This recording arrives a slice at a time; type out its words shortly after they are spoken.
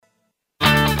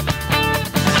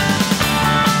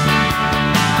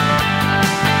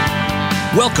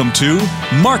Welcome to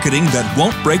Marketing That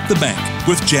Won't Break the Bank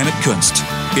with Janet Kunst.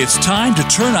 It's time to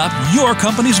turn up your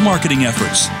company's marketing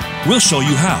efforts. We'll show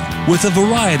you how with a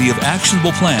variety of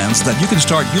actionable plans that you can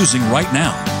start using right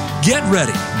now. Get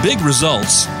ready. Big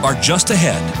results are just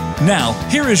ahead. Now,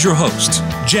 here is your host,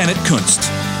 Janet Kunst.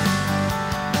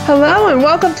 Hello and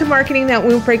welcome to Marketing That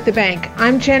Won't Break the Bank.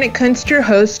 I'm Janet Kunst, your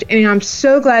host, and I'm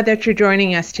so glad that you're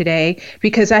joining us today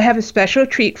because I have a special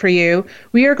treat for you.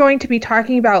 We are going to be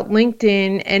talking about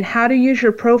LinkedIn and how to use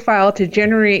your profile to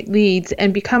generate leads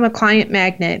and become a client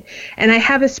magnet. And I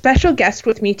have a special guest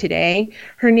with me today.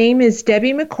 Her name is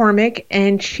Debbie McCormick,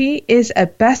 and she is a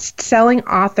best-selling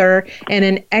author and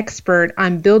an expert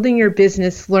on building your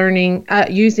business using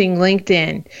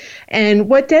LinkedIn. And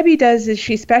what Debbie does is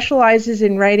she specializes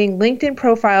in writing LinkedIn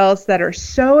profiles that are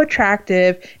so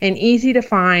attractive and easy to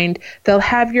find. They'll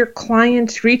have your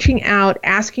clients reaching out,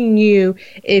 asking you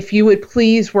if you would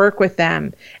please work with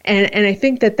them. And I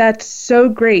think that that's so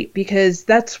great because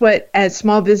that's what, as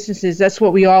small businesses, that's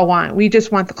what we all want. We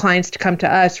just want the clients to come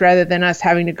to us rather than us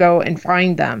having to go and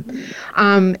find them.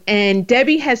 And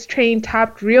Debbie has trained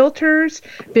top realtors,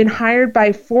 been hired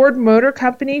by Ford Motor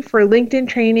Company for LinkedIn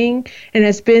training, and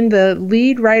has been the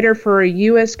lead writer for a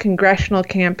U.S. congressional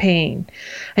campaign.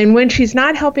 And when she's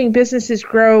not helping businesses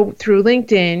grow through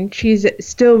LinkedIn, she's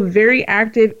still very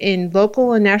active in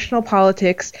local and national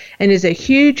politics and is a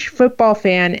huge football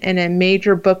fan and a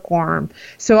major bookworm.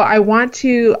 So I want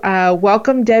to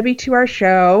welcome Debbie to our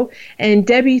show. And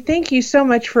Debbie, thank you so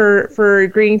much for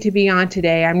agreeing to be on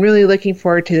today. I'm really looking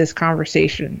forward to this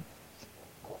conversation.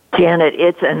 Janet,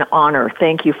 it's an honor.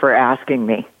 Thank you for asking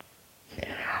me.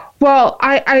 Well,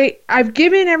 I've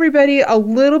given everybody a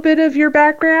little bit of your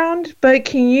background, but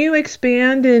can you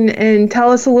expand and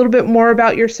tell us a little bit more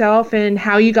about yourself and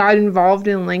how you got involved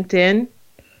in LinkedIn?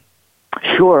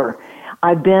 Sure.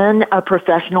 I've been a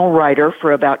professional writer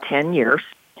for about 10 years,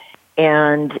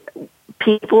 and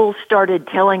people started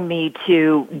telling me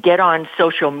to get on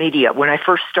social media when I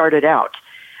first started out.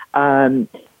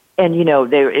 And, you know,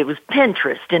 it was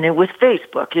Pinterest, and it was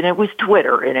Facebook, and it was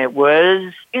Twitter, and it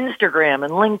was Instagram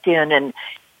and LinkedIn, and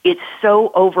it's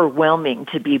so overwhelming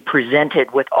to be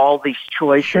presented with all these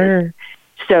choices. Sure.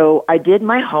 So I did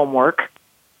my homework,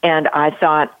 and I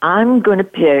thought, I'm going to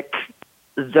pick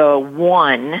the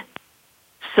one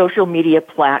social media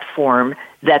platform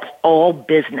that's all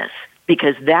business,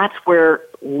 because that's where,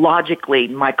 logically,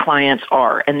 my clients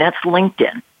are, and that's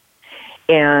LinkedIn.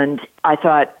 And I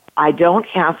thought, I don't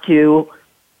have to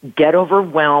get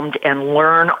overwhelmed and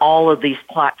learn all of these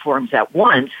platforms at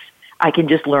once. I can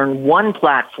just learn one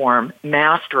platform,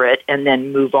 master it, and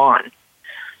then move on.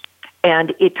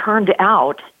 And it turned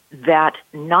out that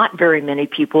not very many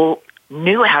people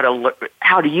knew how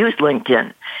to use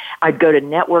LinkedIn. I'd go to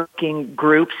networking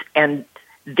groups, and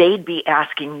they'd be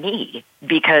asking me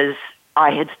because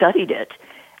I had studied it.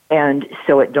 And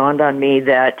so it dawned on me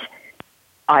that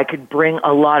I could bring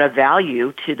a lot of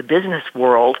value to the business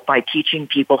world by teaching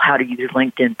people how to use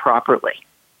LinkedIn properly.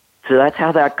 So that's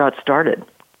how that got started.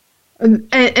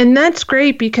 And that's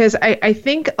great because I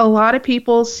think a lot of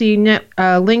people see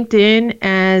LinkedIn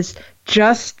as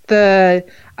just the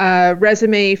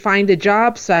resume find a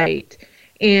job site.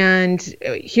 And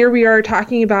here we are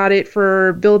talking about it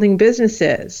for building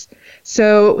businesses.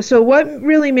 So what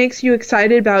really makes you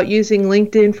excited about using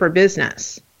LinkedIn for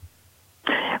business?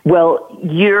 Well,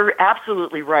 you're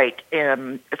absolutely right,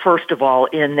 first of all,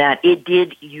 in that it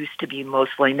did used to be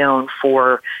mostly known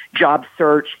for job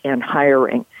search and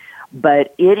hiring,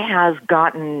 but it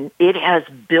has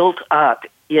built up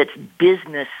its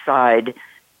business side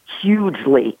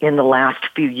hugely in the last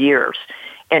few years.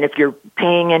 And if you're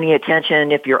paying any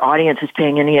attention, if your audience is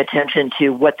paying any attention to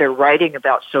what they're writing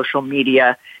about social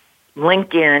media,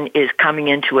 LinkedIn is coming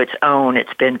into its own.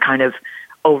 It's been kind of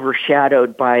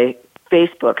overshadowed by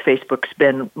Facebook. Facebook's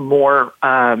been more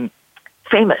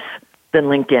famous than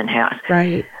LinkedIn has.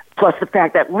 Right. Plus the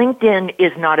fact that LinkedIn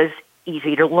is not as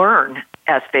easy to learn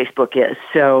as Facebook is.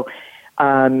 So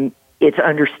it's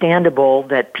understandable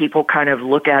that people kind of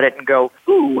look at it and go,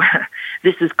 ooh,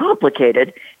 this is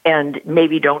complicated, and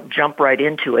maybe don't jump right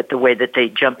into it the way that they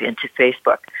jump into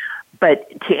Facebook. But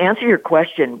to answer your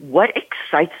question, what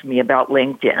excites me about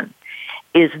LinkedIn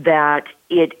is that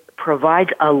it provides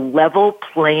a level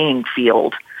playing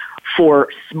field for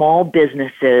small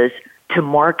businesses to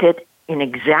market in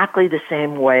exactly the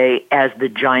same way as the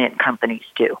giant companies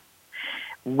do.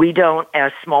 We don't,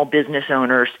 as small business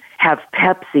owners, have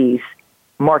Pepsi's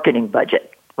marketing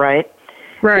budget, right?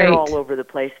 Right. They're all over the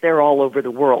place. They're all over the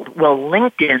world. Well,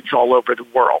 LinkedIn's all over the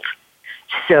world.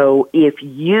 So if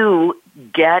you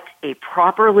get a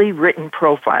properly written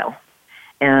profile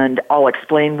and I'll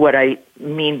explain what I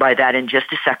mean by that in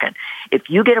just a second. If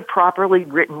you get a properly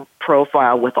written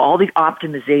profile with all the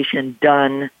optimization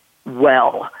done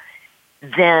well,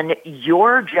 then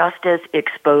you're just as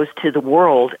exposed to the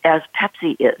world as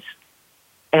Pepsi is.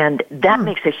 And that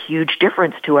makes a huge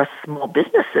difference to us small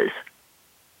businesses.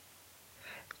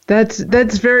 That's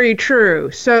very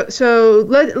true. So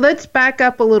let's back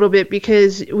up a little bit,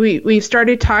 because we've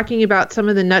started talking about some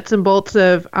of the nuts and bolts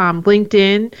of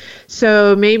LinkedIn.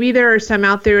 So maybe there are some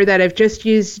out there that have just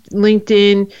used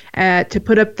LinkedIn to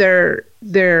put up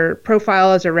their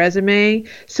profile as a resume.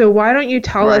 So why don't you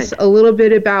tell us a little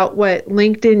bit about what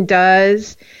LinkedIn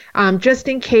does, just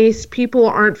in case people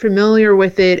aren't familiar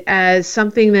with it as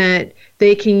something that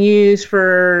they can use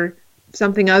for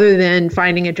something other than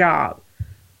finding a job.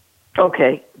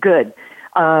 Okay, good.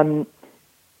 There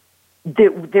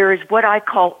is what I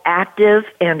call active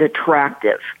and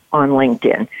attractive on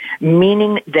LinkedIn,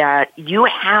 meaning that you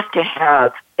have to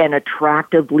have an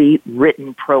attractively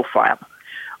written profile,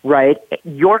 right?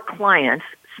 Your clients,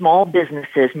 small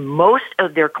businesses, most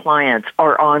of their clients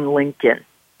are on LinkedIn.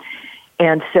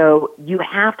 And so you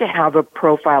have to have a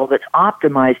profile that's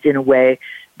optimized in a way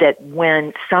that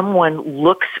when someone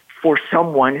looks for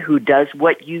someone who does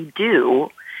what you do,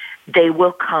 they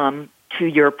will come to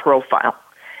your profile.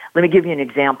 Let me give you an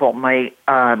example. My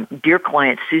dear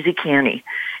client, Susie Canny,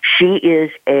 she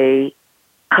is a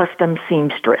custom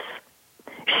seamstress.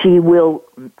 She will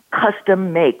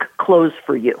custom make clothes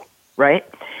for you, right?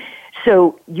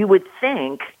 So you would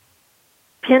think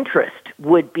Pinterest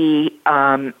would be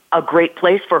a great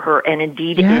place for her, and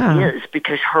indeed it is,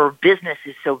 because her business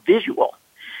is so visual.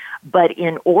 But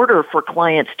in order for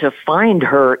clients to find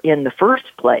her in the first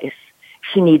place,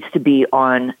 she needs to be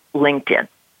on LinkedIn.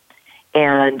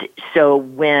 And so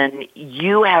when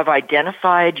you have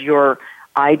identified your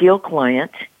ideal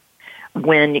client,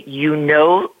 when you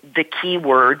know the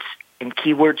keywords, and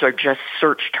keywords are just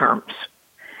search terms,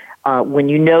 when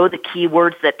you know the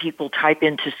keywords that people type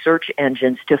into search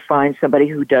engines to find somebody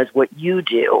who does what you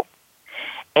do,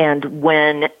 and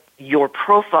when your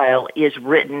profile is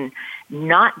written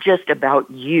not just about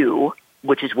you,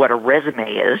 which is what a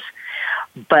resume is,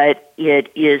 but it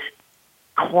is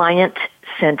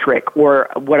client-centric, or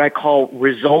what I call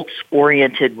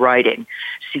results-oriented writing.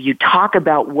 So you talk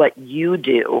about what you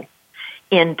do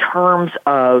in terms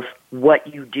of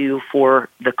what you do for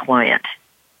the client.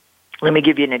 Let me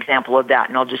give you an example of that,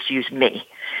 and I'll just use me.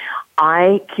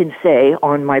 I can say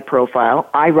on my profile,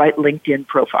 I write LinkedIn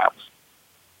profiles,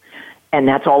 and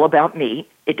that's all about me.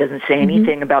 It doesn't say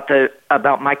anything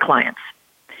about my clients.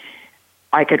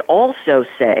 I could also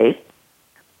say,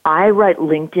 I write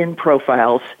LinkedIn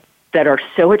profiles that are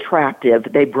so attractive,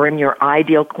 they bring your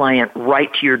ideal client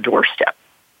right to your doorstep.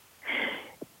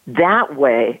 That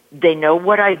way, they know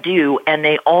what I do, and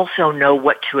they also know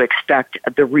what to expect.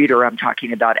 The reader I'm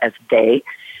talking about as they.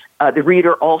 The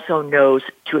reader also knows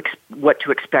what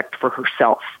to expect for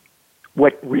herself,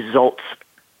 what results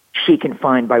she can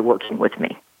find by working with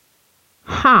me.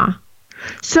 Huh.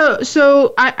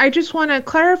 So I just want to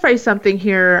clarify something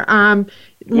here.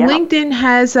 LinkedIn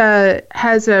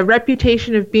has a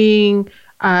reputation of being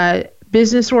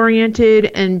business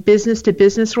oriented and business to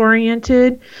business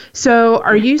oriented. So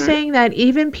are you saying that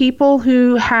even people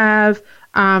who have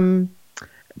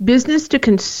business to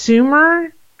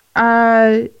consumer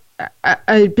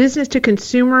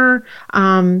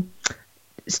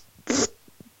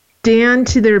stand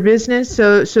to their business,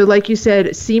 so like you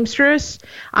said, seamstress,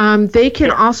 they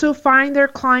can also find their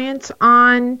clients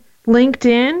on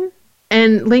LinkedIn,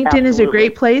 and LinkedIn is a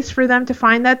great place for them to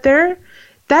find that there?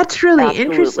 That's really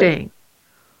interesting.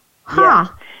 Huh.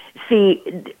 Yeah. See,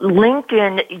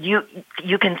 LinkedIn,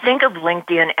 you can think of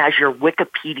LinkedIn as your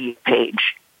Wikipedia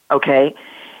page, okay?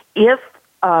 If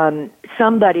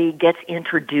somebody gets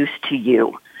introduced to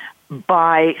you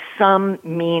by some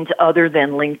means other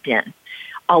than LinkedIn,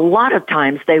 a lot of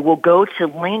times they will go to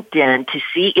LinkedIn to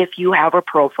see if you have a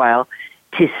profile,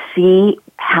 to see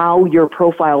how your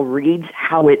profile reads,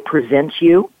 how it presents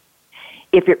you.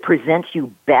 If it presents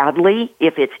you badly,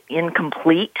 if it's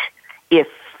incomplete, if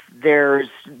there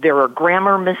are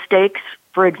grammar mistakes,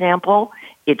 for example,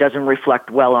 it doesn't reflect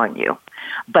well on you.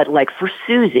 But like for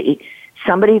Susie,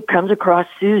 somebody comes across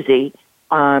Susie,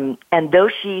 and though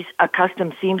she's a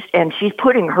custom seamstress, and she's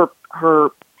putting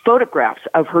her photographs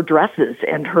of her dresses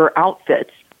and her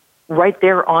outfits right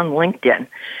there on LinkedIn.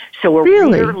 So a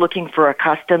reader looking for a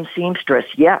custom seamstress,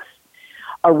 yes.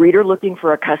 A reader looking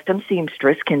for a custom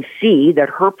seamstress can see that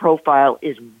her profile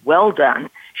is well done.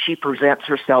 She presents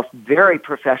herself very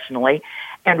professionally,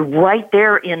 And right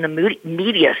there in the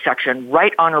media section,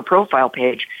 right on her profile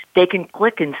page, they can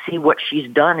click and see what she's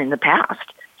done in the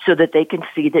past so that they can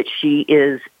see that she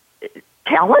is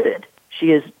talented.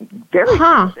 She is very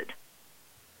talented.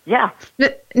 Yeah.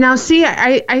 Now, see,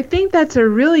 I think that's a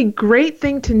really great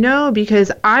thing to know,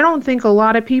 because I don't think a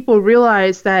lot of people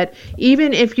realize that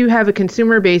even if you have a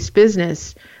consumer-based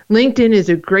business, LinkedIn is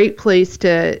a great place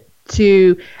to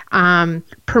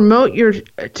promote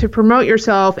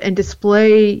yourself and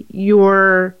display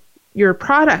your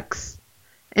products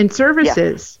and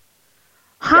services.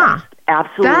 Yes,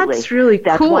 absolutely. That's really cool.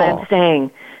 That's why I'm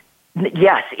saying,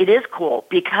 yes, it is cool,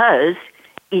 because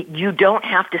you don't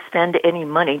have to spend any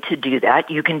money to do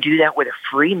that. You can do that with a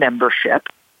free membership.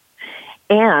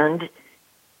 And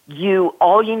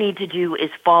all you need to do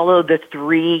is follow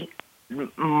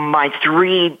my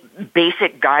three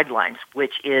basic guidelines,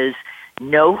 which is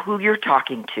know who you're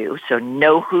talking to, so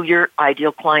know who your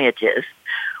ideal client is.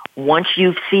 Once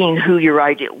you've seen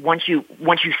once you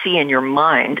see in your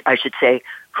mind, I should say,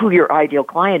 who your ideal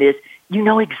client is, you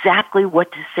know exactly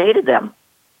what to say to them.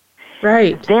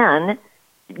 Right. Then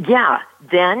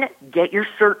get your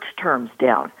search terms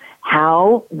down.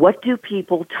 What do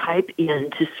people type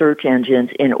into search engines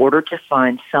in order to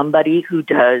find somebody who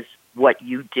does what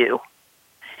you do?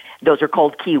 Those are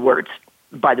called keywords,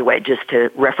 by the way, just to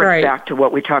reference back to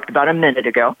what we talked about a minute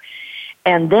ago.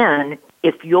 And then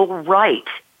if you'll write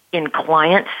in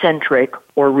client-centric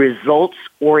or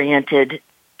results-oriented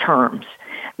terms,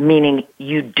 meaning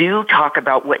you do talk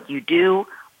about what you do,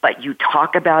 but you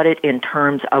talk about it in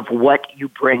terms of what you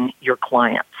bring your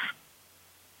clients,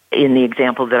 in the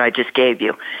example that I just gave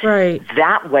you. Right.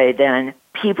 That way, then,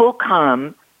 people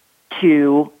come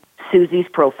to Susie's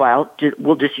profile.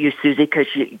 We'll just use Susie because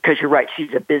you're right.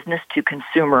 She's a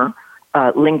business-to-consumer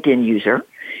LinkedIn user.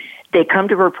 They come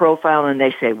to her profile and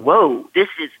they say, whoa, this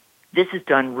is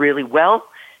done really well.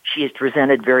 She is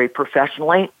presented very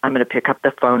professionally. I'm going to pick up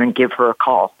the phone and give her a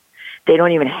call. They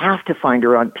don't even have to find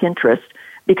her on Pinterest,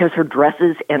 because her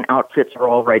dresses and outfits are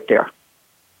all right there.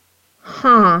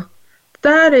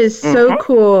 That is so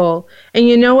cool. And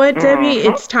you know what, Debbie?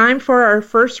 It's time for our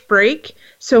first break.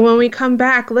 So when we come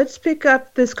back, let's pick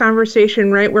up this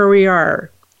conversation right where we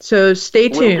are. So stay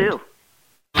tuned. Will do.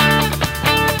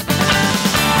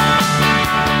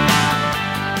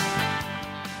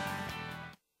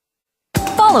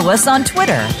 Follow us on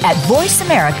Twitter at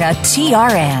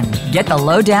VoiceAmericaTRN. Get the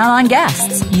lowdown on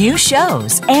guests, new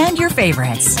shows, and your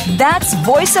favorites. That's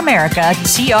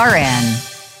VoiceAmericaTRN.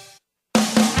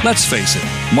 Let's face it,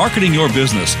 marketing your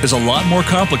business is a lot more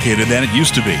complicated than it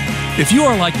used to be. If you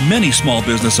are like many small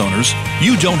business owners,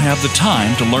 you don't have the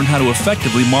time to learn how to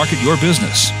effectively market your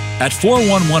business. At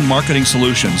 411 Marketing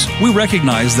Solutions, we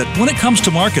recognize that when it comes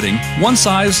to marketing, one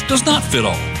size does not fit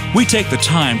all. We take the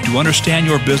time to understand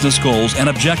your business goals and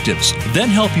objectives, then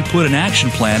help you put an action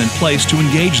plan in place to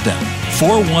engage them.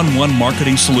 411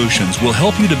 Marketing Solutions will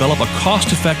help you develop a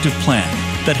cost-effective plan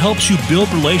that helps you build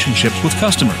relationships with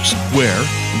customers, where,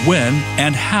 when,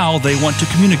 and how they want to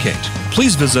communicate.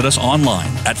 Please visit us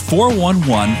online at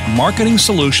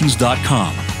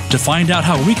 411marketingsolutions.com to find out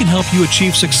how we can help you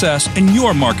achieve success in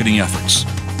your marketing efforts.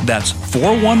 That's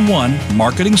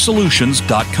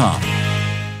 411marketingsolutions.com.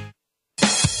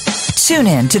 Tune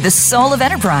in to The Soul of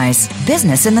Enterprise,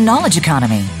 Business in the Knowledge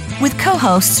Economy, with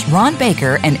co-hosts Ron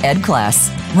Baker and Ed Kless.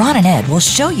 Ron and Ed will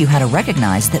show you how to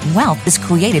recognize that wealth is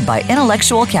created by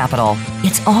intellectual capital.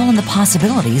 It's all in the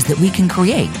possibilities that we can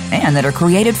create and that are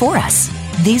created for us.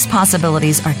 These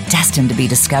possibilities are destined to be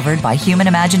discovered by human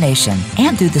imagination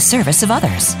and through the service of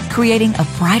others, creating a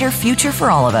brighter future for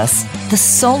all of us. The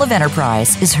Soul of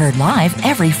Enterprise is heard live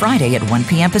every Friday at 1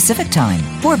 p.m. Pacific Time,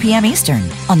 4 p.m. Eastern,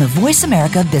 on the Voice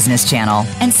America Business Channel,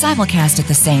 and simulcast at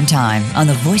the same time on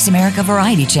the Voice America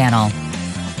Variety Channel.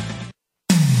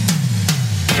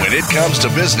 When it comes to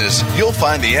business, you'll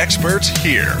find the experts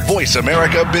here. Voice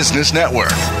America Business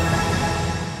Network.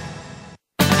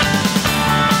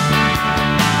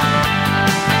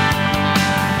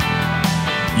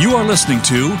 You are listening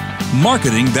to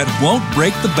Marketing That Won't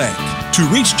Break the Bank. To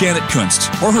reach Janet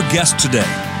Kunst or her guest today,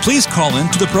 please call in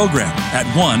to the program at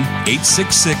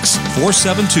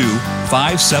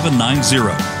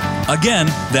 1-866-472-5790. Again,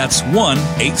 that's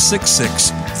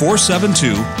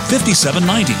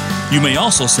 1-866-472-5790. You may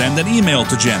also send an email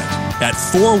to Janet at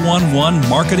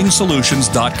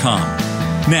 411marketingsolutions.com.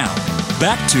 Now,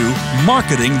 back to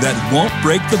Marketing That Won't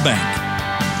Break the Bank.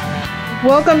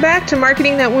 Welcome back to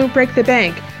Marketing That Won't Break the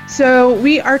Bank. So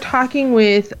we are talking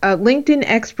with LinkedIn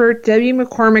expert Debbie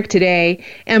McCormick today.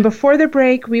 And before the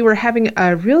break, we were having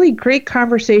a really great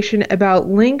conversation about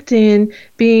LinkedIn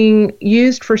being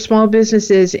used for small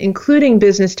businesses, including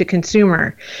business to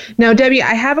consumer. Now, Debbie,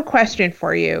 I have a question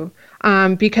for you.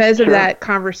 Because of that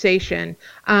conversation.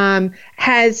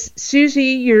 Has Susie,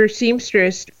 your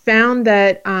seamstress, found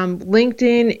that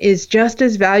LinkedIn is just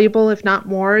as valuable, if not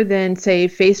more, than, say,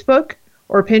 Facebook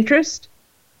or Pinterest?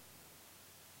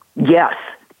 Yes.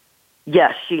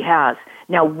 Yes, she has.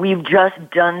 Now, we've just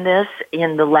done this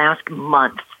in the last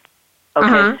month.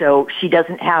 Okay, so she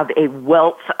doesn't have a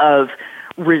wealth of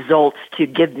results to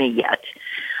give me yet.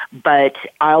 But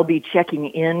I'll be checking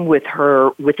in with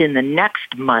her within the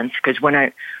next month, because when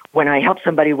I help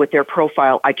somebody with their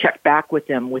profile, I check back with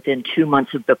them within 2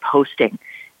 months of the posting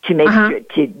to make sure,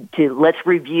 to let's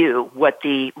review what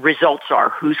the results are,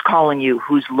 who's calling you,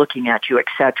 who's looking at you,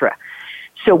 etc.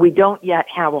 So we don't yet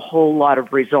have a whole lot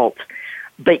of results.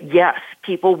 But yes,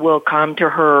 people will come to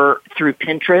her through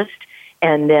Pinterest,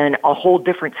 and then a whole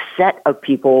different set of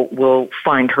people will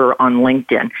find her on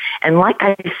LinkedIn. And like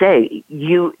I say,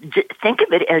 you think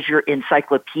of it as your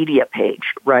encyclopedia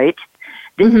page, right?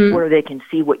 This is where they can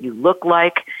see what you look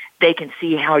like. They can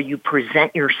see how you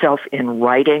present yourself in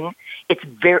writing.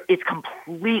 It's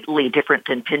completely different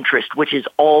than Pinterest, which is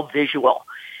all visual.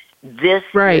 This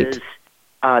is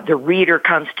the reader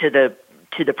comes to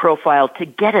the profile to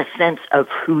get a sense of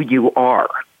who you are.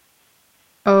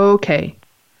 Okay.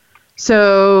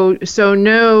 So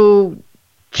no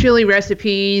chili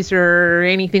recipes or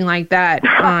anything like that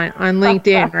on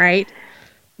LinkedIn, right?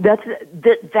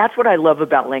 That's what I love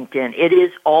about LinkedIn. It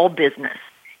is all business.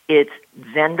 It's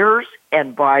vendors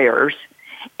and buyers,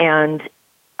 and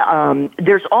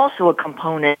there's also a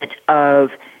component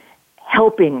of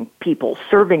helping people,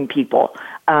 serving people.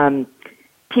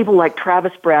 People like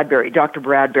Travis Bradberry, Dr.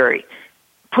 Bradberry,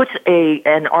 puts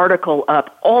an article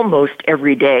up almost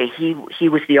every day. He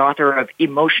was the author of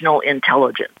Emotional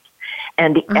Intelligence.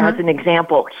 And as an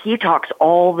example, he talks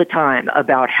all the time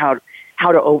about how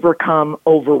to overcome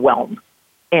overwhelm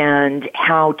and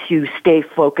how to stay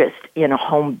focused in a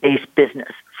home-based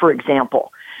business, for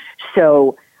example.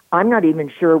 So I'm not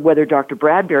even sure whether Dr.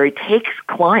 Bradberry takes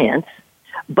clients,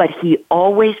 but he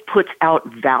always puts out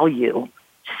value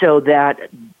so that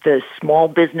the small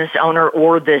business owner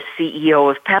or the CEO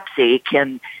of Pepsi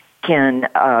can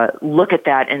look at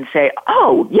that and say,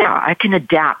 oh, yeah, I can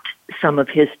adapt some of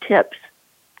his tips.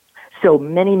 So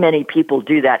many people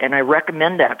do that, and I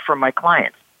recommend that for my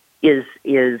clients,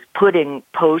 is putting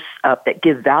posts up that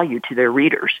give value to their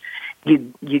readers.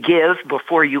 You give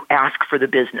before you ask for the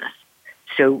business.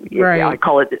 So I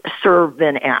call it serve,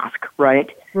 then ask, right?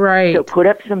 Right. So put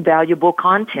up some valuable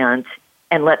content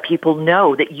and let people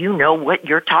know that you know what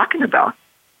you're talking about.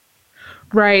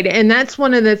 Right, and that's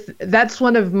one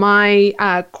of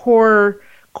my core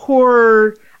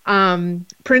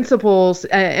principles,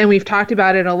 and we've talked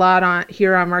about it a lot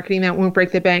here on Marketing That Won't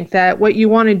Break the Bank, that what you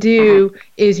want to do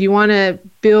is you want to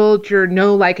build your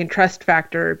know, like, and trust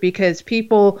factor, because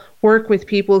people work with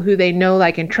people who they know,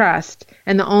 like, and trust.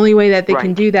 And the only way that they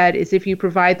can do that is if you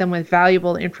provide them with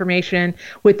valuable information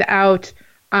without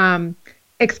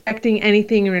expecting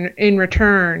anything in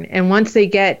return. And once they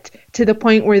get to the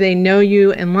point where they know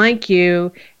you and like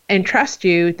you and trust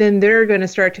you, then they're going to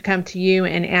start to come to you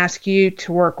and ask you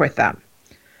to work with them.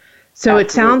 So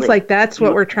It sounds like that's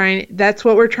what we're trying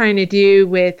to do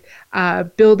with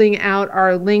building out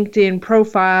our LinkedIn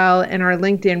profile and our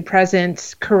LinkedIn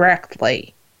presence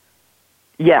correctly.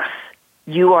 Yes,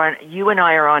 you and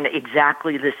I are on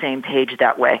exactly the same page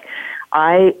that way.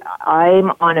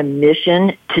 I'm on a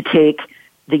mission to take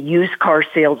the used car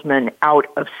salesman out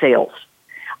of sales.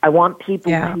 I want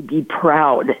people to be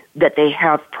proud that they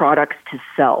have products to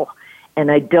sell, and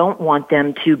I don't want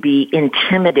them to be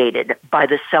intimidated by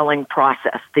the selling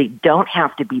process. They don't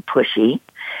have to be pushy.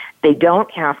 They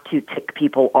don't have to tick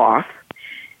people off.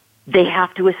 They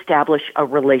have to establish a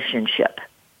relationship.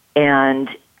 And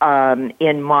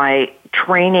in my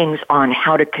trainings on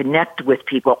how to connect with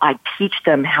people, I teach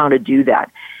them how to do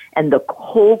that. And the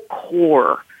whole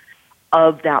core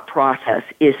of that process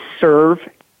is serve,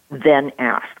 then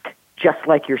ask, just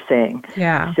like you're saying.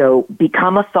 Yeah. So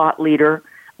become a thought leader.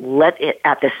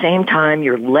 At the same time,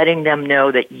 you're letting them know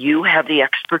that you have the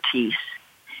expertise,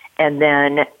 and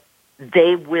then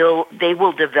they will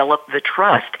develop the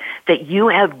trust that you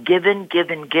have given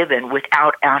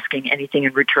without asking anything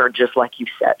in return, just like you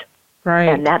said. Right.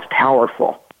 And that's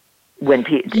powerful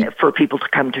for people to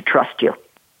come to trust you.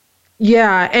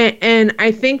 Yeah, and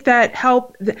I think that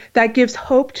gives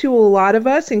hope to a lot of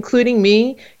us, including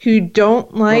me, who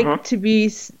don't like to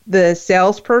be the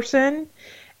salesperson,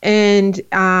 and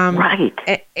Right.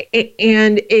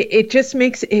 and it just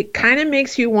kind of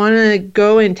makes you want to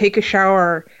go and take a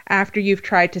shower after you've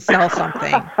tried to sell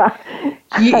something.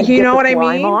 You know what I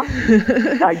mean?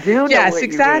 I do know yes, what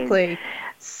exactly. you mean.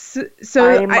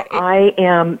 So I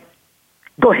am.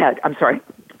 Go ahead. I'm sorry.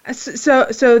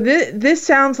 So this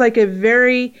sounds like a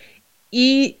very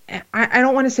I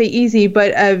don't want to say easy,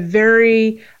 but a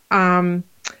very non-pushy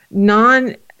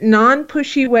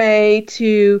way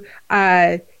to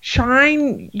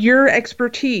shine your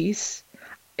expertise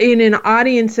in an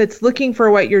audience that's looking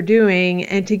for what you're doing,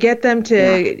 and to get them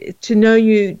to know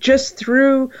you just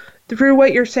through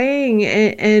what you're saying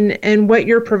and what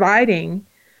you're providing,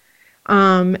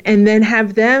 and then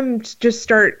have them just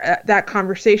start that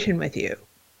conversation with you.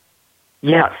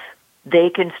 Yes,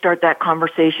 they can start that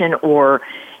conversation, or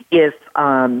if,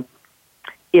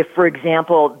 for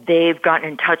example, they've gotten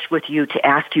in touch with you to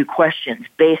ask you questions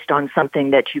based on something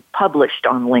that you published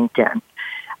on LinkedIn,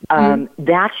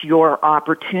 that's your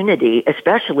opportunity,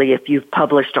 especially if you've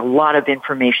published a lot of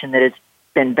information that has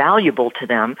been valuable to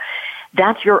them.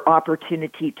 That's your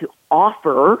opportunity to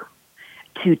offer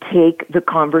to take the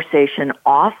conversation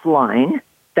offline.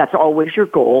 That's always your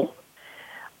goal.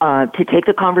 To take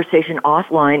the conversation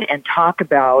offline and talk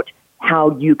about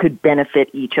how you could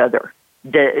benefit each other.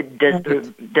 Does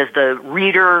the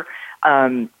reader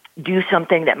do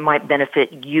something that might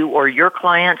benefit you or your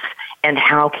clients, and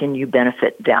how can you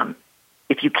benefit them?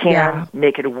 If you can,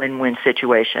 make it a win-win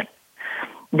situation.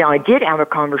 Now, I did have a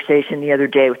conversation the other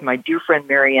day with my dear friend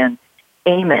Marianne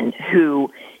Amon,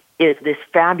 who is this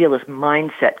fabulous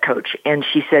mindset coach, and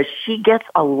she says she gets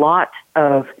a lot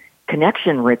of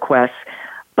connection requests,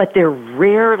 but they're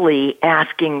rarely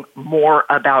asking more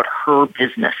about her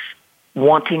business,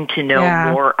 wanting to know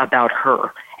more about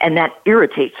her. And that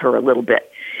irritates her a little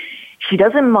bit. She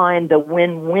doesn't mind the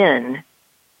win-win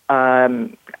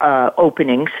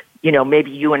openings. You know,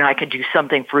 maybe you and I could do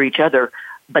something for each other,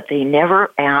 but they never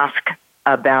ask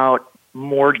about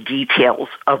more details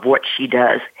of what she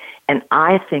does. And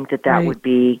I think that would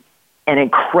be an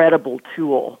incredible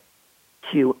tool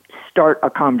to start a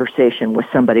conversation with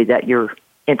somebody that you're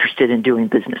interested in doing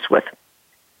business with.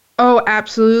 Oh,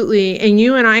 absolutely. And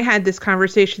you and I had this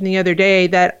conversation the other day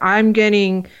that I'm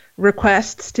getting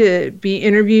requests to be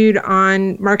interviewed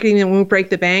on Marketing That Won't Break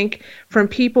the Bank from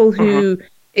people who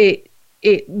it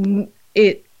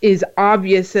is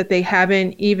obvious that they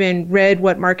haven't even read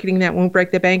what Marketing That Won't Break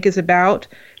the Bank is about,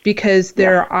 because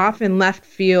they're often left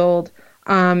field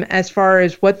as far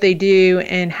as what they do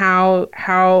and how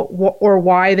or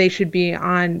why they should be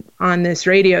on this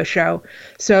radio show.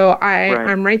 So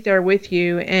I'm right there with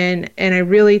you, and I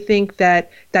really think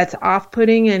that that's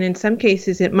off-putting, and in some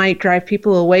cases it might drive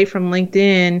people away from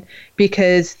LinkedIn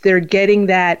because they're getting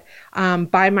that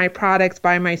buy my products,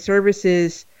 buy my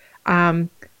services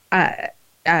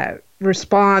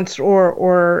response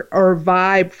or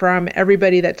vibe from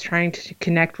everybody that's trying to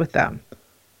connect with them.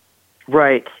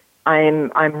 Right.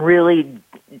 I'm really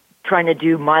trying to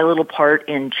do my little part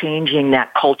in changing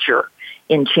that culture,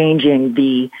 in changing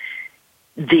the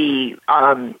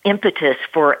impetus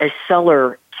for a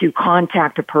seller to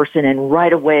contact a person and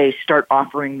right away start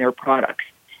offering their products.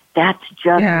 That's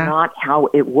just not how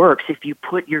it works. If you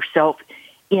put yourself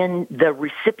in the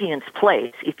recipient's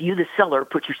place, if you, the seller,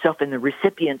 put yourself in the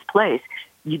recipient's place,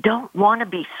 you don't want to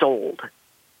be sold.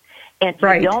 And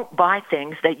you don't buy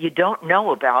things that you don't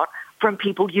know about from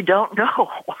people you don't know.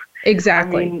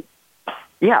 Exactly. I mean,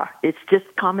 it's just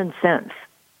common sense.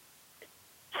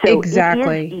 So it is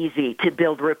easy to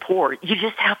build rapport. You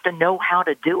just have to know how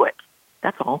to do it.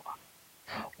 That's all.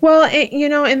 Well,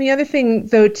 and the other thing,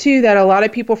 though, too, that a lot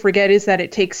of people forget is that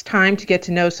it takes time to get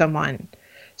to know someone.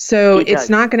 So it's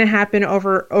not going to happen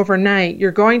overnight.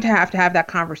 You're going to have that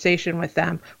conversation with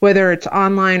them, whether it's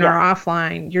online or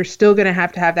offline. You're still going to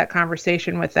have that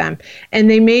conversation with them. And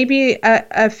they may be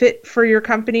a fit for your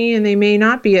company, and they may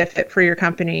not be a fit for your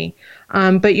company.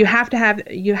 But you have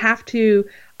to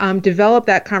develop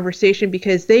that conversation,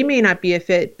 because they may not be a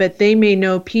fit, but they may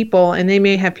know people, and they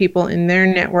may have people in their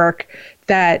network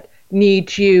that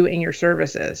need you and your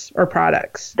services or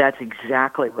products. That's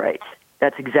exactly right.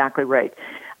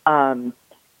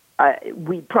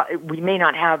 We may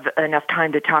not have enough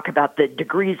time to talk about the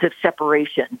degrees of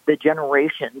separation, the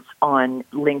generations on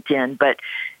LinkedIn, but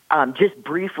just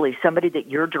briefly, somebody that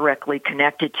you're directly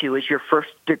connected to is your first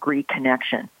degree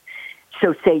connection.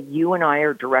 So say you and I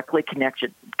are directly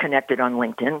connected on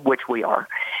LinkedIn, which we are.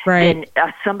 Right. And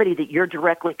somebody that you're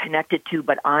directly connected to,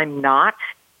 but I'm not,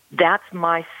 That's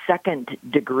my second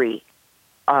degree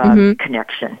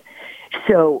connection.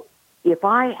 So if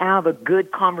I have a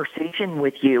good conversation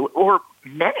with you, or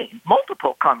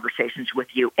multiple conversations with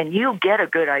you, and you get a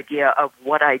good idea of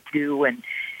what I do and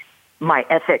my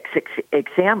ethics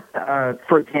exam,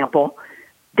 for example,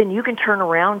 then you can turn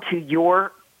around to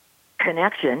your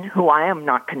connection, who I am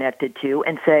not connected to,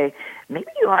 and say, maybe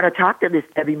you ought to talk to this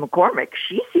Debbie McCormick.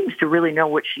 She seems to really know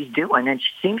what she's doing, and she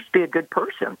seems to be a good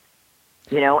person.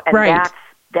 And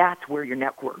that's where your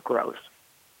network grows.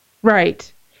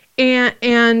 Right.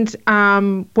 And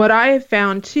what I have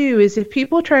found too is if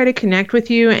people try to connect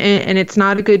with you and it's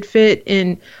not a good fit,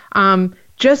 and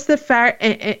just the fact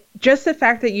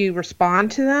that you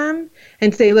respond to them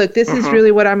and say, look, this is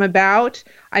really what I'm about.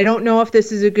 I don't know if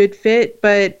this is a good fit,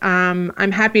 but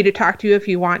I'm happy to talk to you if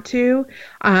you want to.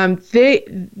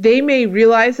 They may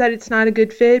realize that it's not a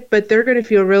good fit, but they're going to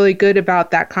feel really good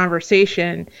about that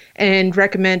conversation and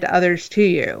recommend others to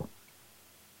you.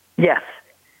 Yes.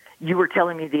 You were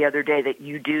telling me the other day that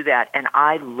you do that, and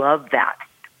I love that.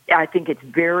 I think it's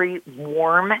very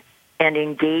warm and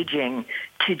engaging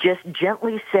to just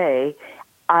gently say,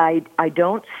 I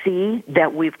don't see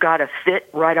that we've got a fit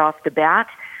right off the bat,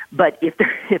 but if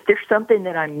there's something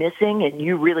that I'm missing and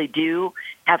you really do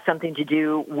have something to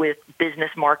do with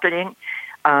business marketing,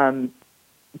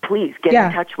 please get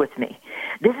in touch with me.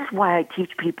 This is why I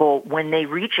teach people, when they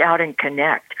reach out and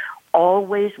connect,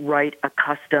 always write a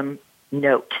custom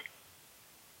note.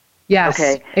 Yes,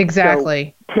 okay?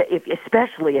 Exactly. So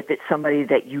especially if it's somebody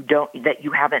that you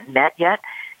haven't met yet,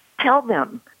 tell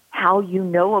them how you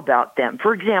know about them.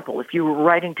 For example, if you were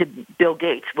writing to Bill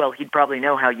Gates, well, he'd probably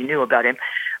know how you knew about him.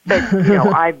 But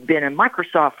I've been a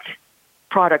Microsoft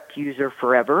product user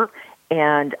forever,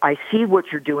 and I see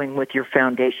what you're doing with your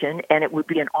foundation, and it would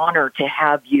be an honor to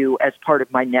have you as part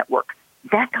of my network.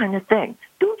 That kind of thing.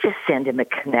 Don't just send him a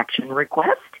connection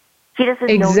request. He doesn't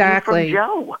know you from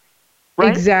Joe. Right?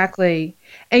 Exactly.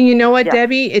 And you know what,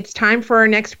 Debbie? It's time for our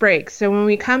next break. So when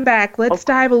we come back, let's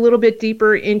dive a little bit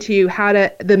deeper into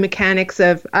the mechanics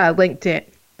of LinkedIn.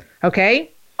 Okay?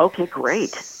 Okay,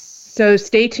 great. So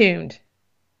stay tuned.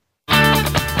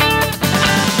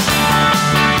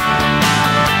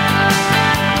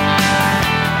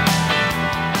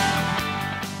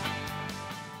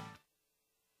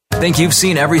 Think you've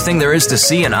seen everything there is to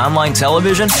see in online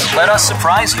television? Let us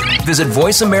surprise you. Visit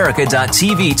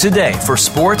voiceamerica.tv today for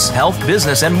sports, health,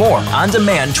 business, and more on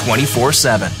demand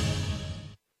 24/7.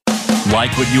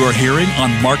 Like what you are hearing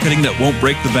on Marketing That Won't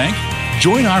Break the Bank?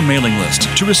 Join our mailing list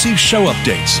to receive show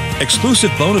updates,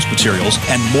 exclusive bonus materials,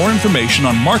 and more information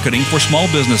on marketing for small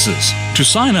businesses. To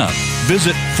sign up,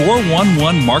 visit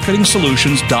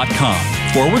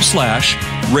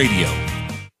 411marketingsolutions.com/radio.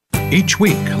 Each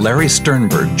week, Larry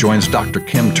Sternberg joins Dr.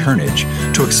 Kim Turnage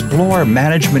to explore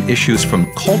management issues from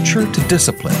culture to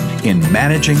discipline in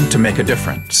Managing to Make a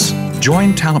Difference.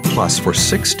 Join Talent Plus for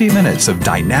 60 minutes of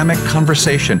dynamic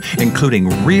conversation, including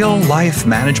real-life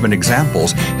management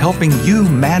examples helping you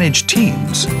manage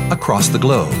teams across the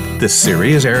globe. This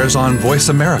series airs on Voice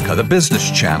America, the business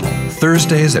channel,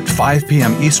 Thursdays at 5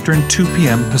 p.m. Eastern, 2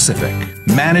 p.m. Pacific.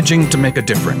 Managing to Make a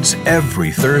Difference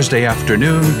every Thursday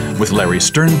afternoon with Larry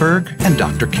Sternberg and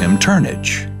Dr. Kim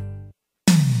Turnage.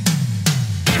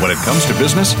 When it comes to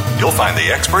business, you'll find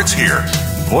the experts here.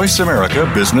 Voice America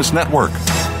Business Network.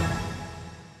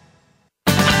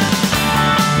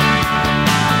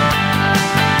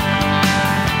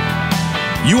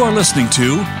 You are listening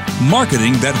to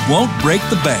Marketing That Won't Break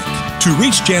the Bank. To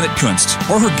reach Janet Kunst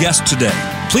or her guest today,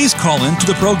 please call in to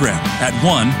the program at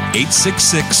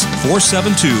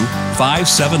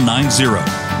 1-866-472-5790.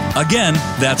 Again,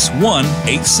 that's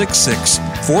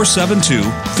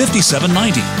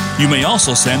 1-866-472-5790. You may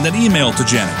also send an email to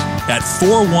Janet at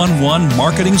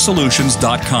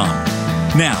 411marketingsolutions.com.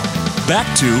 Now, back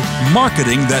to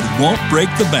Marketing That Won't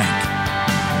Break the Bank.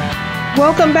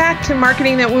 Welcome back to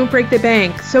Marketing That Won't Break the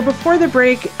Bank. So before the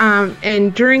break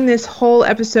and during this whole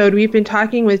episode, we've been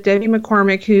talking with Debbie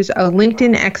McCormick, who's a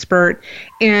LinkedIn expert,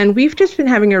 and we've just been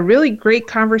having a really great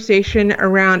conversation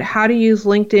around how to use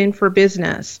LinkedIn for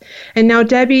business. And now,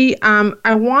 Debbie,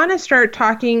 I want to start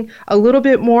talking a little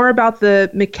bit more about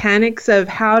the mechanics of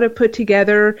how to put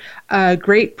together a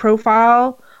great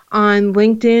profile on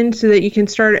LinkedIn so that you can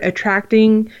start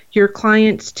attracting your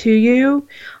clients to you.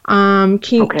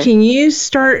 Can you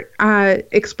start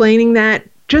explaining that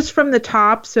just from the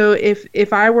top? So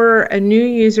if I were a new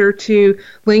user to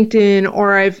LinkedIn,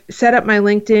 or I've set up my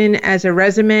LinkedIn as a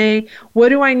resume, what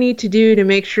do I need to do to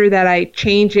make sure that I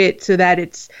change it so that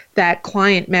it's that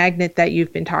client magnet that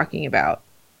you've been talking about?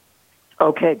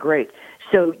 Okay, great.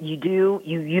 So you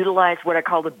utilize what I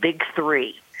call the big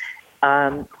three.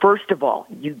 First of all,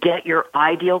 you get your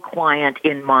ideal client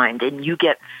in mind, and you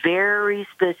get very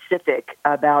specific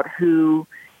about who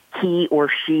he or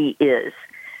she is.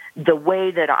 The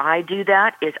way that I do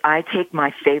that is I take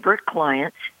my favorite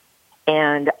client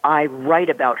and I write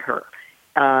about her.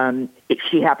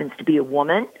 She happens to be a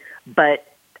woman, but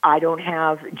I don't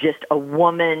have just a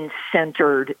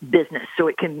woman-centered business. So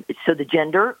the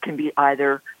gender can be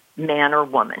either man or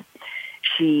woman.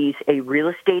 She's a real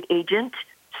estate agent,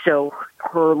 so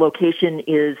her location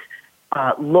is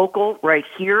local right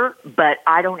here, but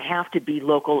I don't have to be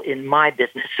local in my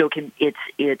business. So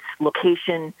it's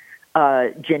location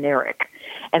generic.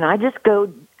 And I just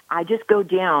go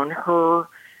down her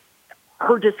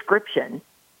description,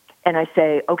 and I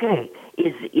say, okay,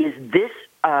 is this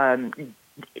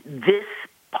this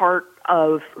part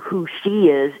of who she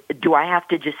is, do I have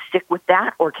to just stick with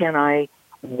that, or can I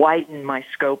widen my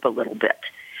scope a little bit?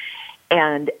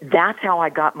 And that's how I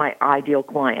got my ideal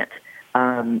client.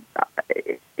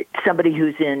 Somebody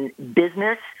who's in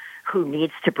business, who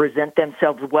needs to present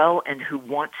themselves well, and who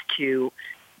wants to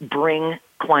bring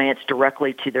clients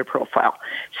directly to their profile.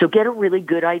 So get a really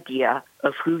good idea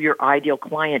of who your ideal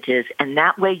client is, and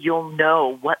that way you'll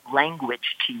know what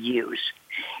language to use.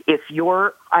 If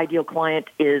your ideal client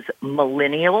is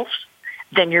millennials,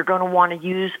 then you're going to want to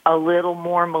use a little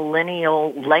more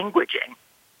millennial languaging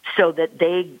so that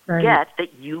they get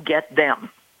that you get them.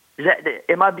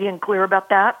 Am I being clear about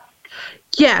that?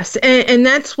 Yes, and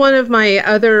that's one of my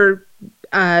other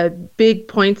big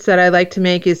points that I like to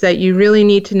make, is that you really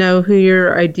need to know who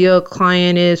your ideal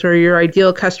client is, or your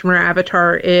ideal customer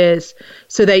avatar is,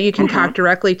 so that you can talk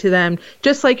directly to them,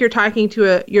 just like you're talking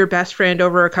to your best friend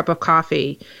over a cup of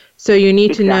coffee. So you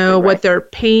need to know what their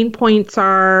pain points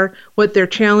are, what their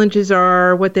challenges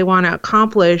are, what they want to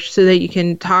accomplish, so that you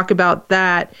can talk about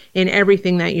that in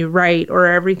everything that you write or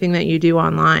everything that you do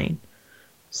online.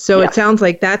 So it sounds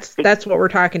like that's what we're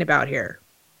talking about here.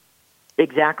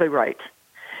 Exactly right.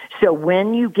 So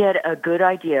when you get a good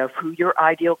idea of who your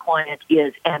ideal client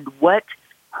is and what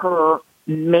her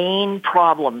main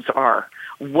problems are,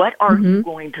 what are you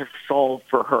going to solve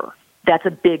for her? That's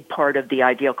a big part of the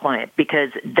ideal client,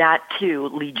 because that too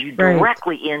leads you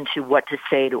directly into what to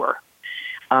say to her.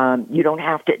 You don't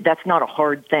have to, that's not a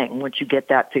hard thing once you get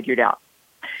that figured out.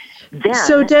 Then,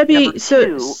 so Debbie,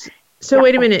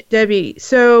 wait a minute, Debbie.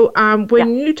 So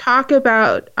when you talk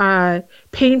about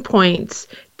pain points,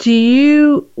 do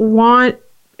you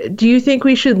think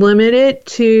we should limit it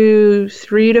to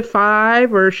 3 to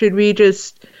 5, or should we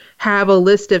just have a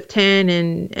list of 10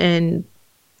 and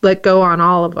let go on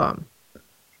all of them?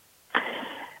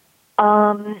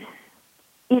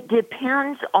 It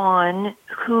depends on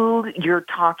who you're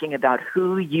talking about,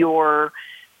 who you're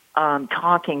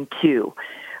talking to.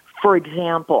 For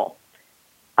example,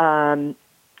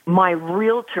 my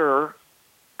realtor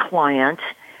client,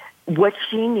 what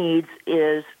she needs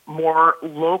is more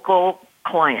local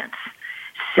clients.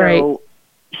 So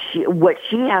what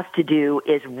she has to do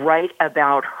is write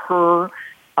about her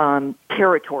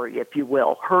territory, if you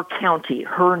will, her county,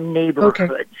 her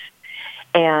neighborhoods.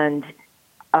 And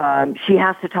she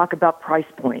has to talk about price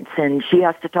points, and she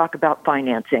has to talk about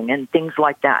financing and things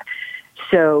like that.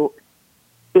 So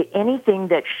anything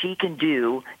that she can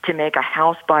do to make a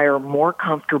house buyer more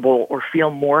comfortable or feel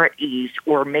more at ease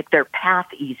or make their path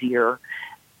easier,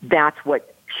 that's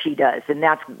what she does. And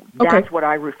that's what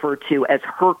I refer to as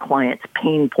her client's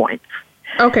pain points.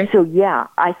 Okay. So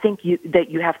I think that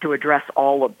you have to address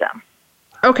all of them.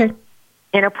 Okay.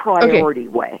 In a priority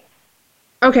way.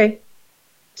 Okay.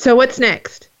 So what's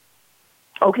next?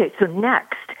 Okay, so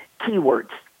next, keywords.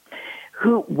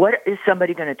 What is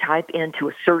somebody going to type into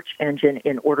a search engine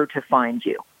in order to find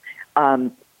you?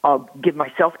 I'll give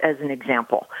myself as an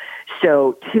example.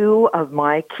 So 2 of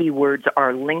my keywords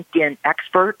are LinkedIn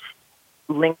expert,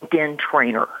 LinkedIn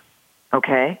trainer.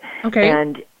 Okay? Okay.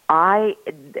 And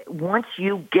once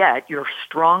you get your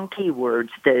strong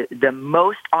keywords, the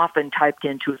most often typed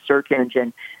into a search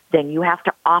engine, then you have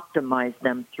to optimize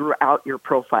them throughout your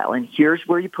profile. And here's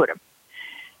where you put them.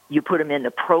 You put them in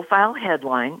the profile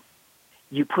headline,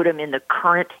 you put them in the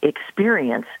current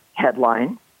experience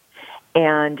headline,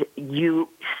 and you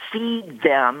seed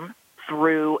them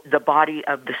through the body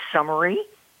of the summary,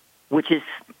 which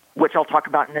I'll talk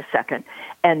about in a second,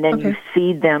 and then you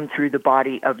seed them through the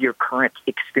body of your current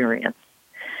experience.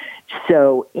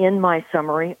 So in my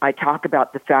summary, I talk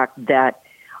about the fact that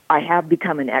I have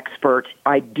become an expert.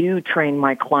 I do train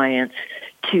my clients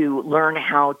to learn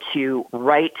how to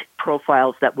write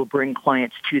profiles that will bring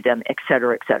clients to them, et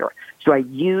cetera, et cetera. So I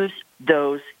use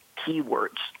those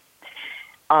keywords.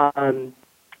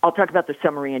 I'll talk about the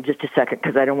summary in just a second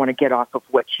because I don't want to get off of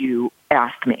what you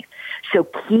asked me. So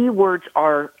keywords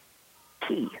are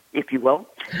key, if you will,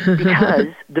 because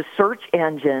the search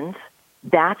engines,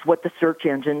 that's what the search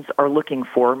engines are looking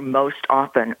for most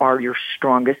often are your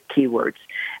strongest keywords.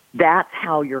 That's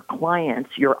how your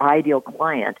clients, your ideal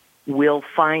client, will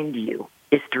find you,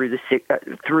 is through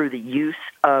the use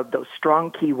of those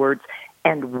strong keywords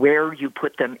and where you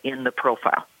put them in the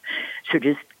profile. So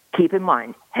just keep in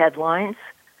mind, headlines,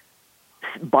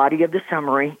 body of the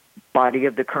summary, body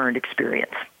of the current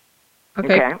experience.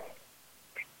 Okay?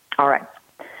 All right.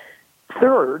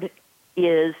 Third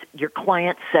is your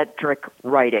client-centric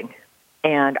writing.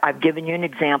 And I've given you an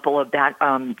example of that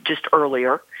just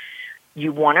earlier.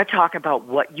 You want to talk about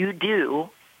what you do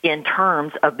in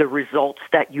terms of the results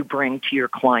that you bring to your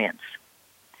clients.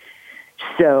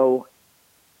 So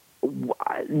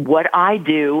what I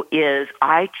do is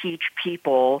I teach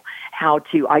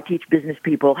business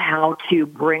people how to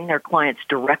bring their clients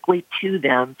directly to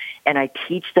them, and I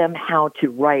teach them how to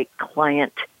write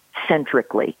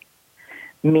client-centrically,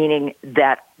 meaning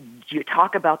that you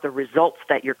talk about the results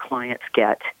that your clients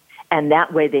get, and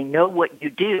that way they know what you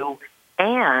do,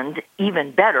 and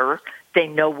even better, they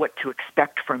know what to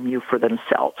expect from you for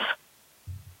themselves.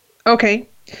 Okay.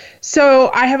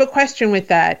 So I have a question with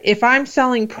that. If I'm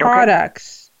selling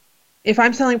products,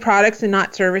 and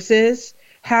not services,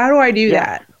 how do I do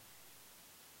that?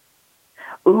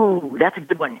 Ooh, that's a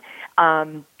good one.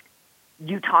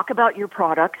 You talk about your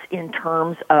products in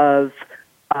terms of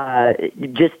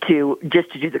just to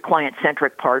do the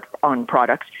client-centric part on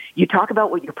products. You talk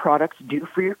about what your products do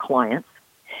for your clients.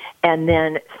 And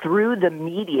then through the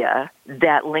media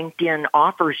that LinkedIn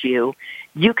offers you,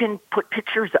 you can put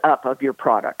pictures up of your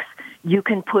products. You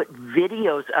can put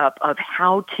videos up of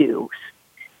how-tos.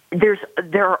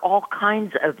 There are all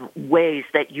kinds of ways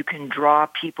that you can draw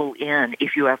people in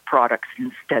if you have products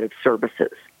instead of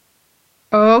services.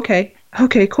 Oh, okay.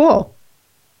 Okay, cool.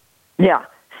 Yeah,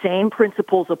 same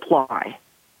principles apply.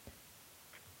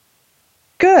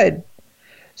 Good.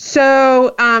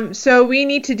 So we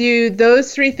need to do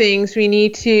those three things. We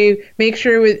need to make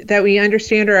sure that we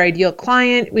understand our ideal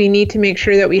client. We need to make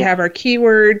sure that we have our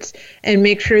keywords and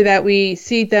make sure that we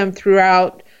seed them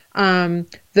throughout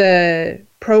the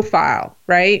profile,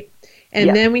 right?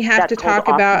 And then we have to talk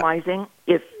about optimizing.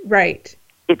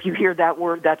 If you hear that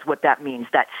word, that's what that means.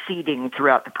 That's seeding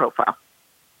throughout the profile.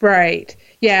 Right.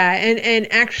 Yeah.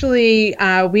 And actually,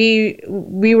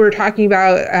 we were talking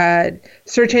about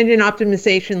search engine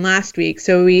optimization last week.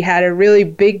 So we had a really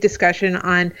big discussion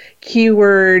on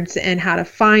keywords and how to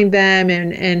find them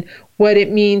and what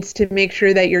it means to make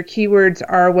sure that your keywords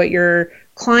are what your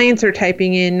clients are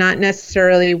typing in, not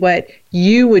necessarily what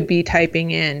you would be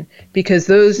typing in, because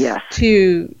those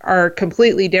two are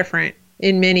completely different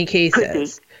in many cases. Could be.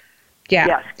 Yeah.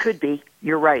 Yes, could be.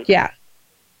 You're right. Yeah.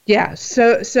 Yeah.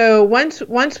 So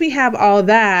once we have all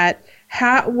that,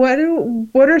 what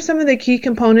are some of the key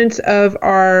components of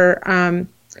our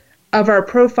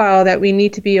profile that we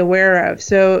need to be aware of?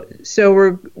 So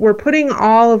we're putting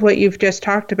all of what you've just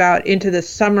talked about into the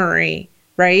summary,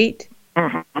 right?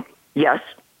 Mm-hmm. Yes.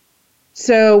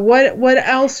 So what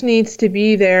else needs to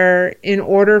be there in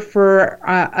order for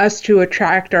us to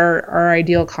attract our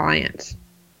ideal clients?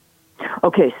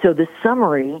 Okay, so the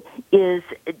summary is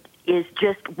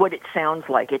just what it sounds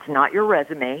like. It's not your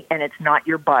resume and it's not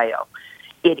your bio.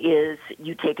 It is,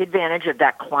 you take advantage of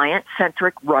that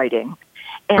client-centric writing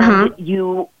and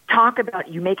you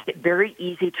make it very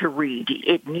easy to read.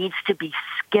 It needs to be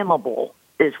skimmable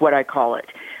is what I call it,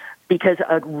 because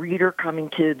a reader coming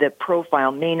to the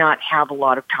profile may not have a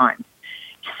lot of time.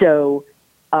 So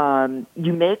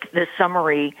you make the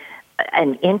summary,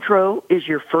 an intro is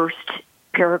your first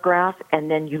paragraph, and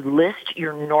then you list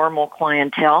your normal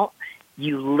clientele,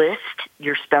 you list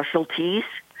your specialties,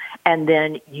 and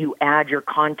then you add your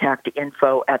contact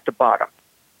info at the bottom.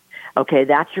 Okay,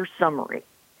 that's your summary.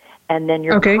 And then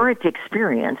your current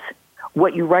experience,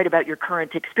 what you write about your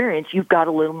current experience, you've got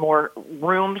a little more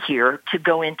room here to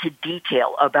go into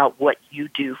detail about what you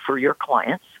do for your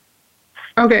clients.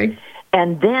 Okay.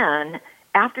 And then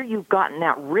after you've gotten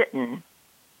that written,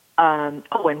 and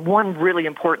one really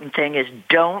important thing is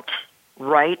don't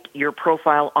write your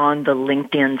profile on the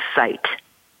LinkedIn site,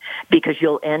 because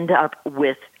you'll end up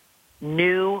with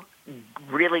new,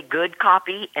 really good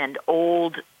copy and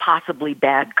old, possibly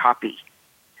bad copy.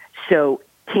 So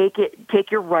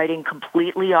take your writing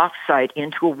completely off-site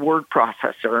into a word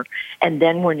processor, and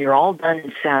then when you're all done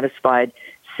and satisfied,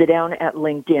 sit down at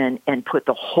LinkedIn and put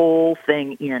the whole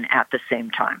thing in at the same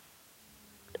time.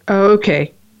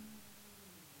 Okay.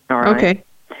 All right. Okay.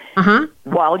 Uh-huh.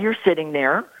 While you're sitting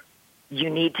there, You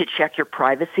need to check your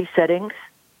privacy settings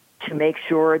to make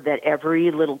sure that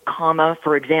every little comma,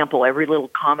 for example, every little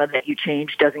comma that you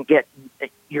change doesn't get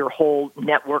your whole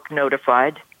network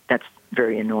notified. That's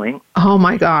very annoying. Oh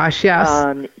my gosh, yes.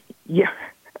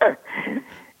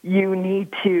 You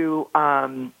need to,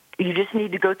 you just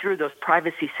need to go through those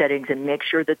privacy settings and make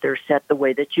sure that they're set the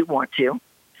way that you want to.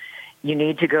 You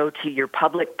need to go to your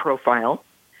public profile,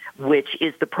 which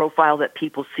is the profile that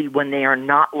people see when they are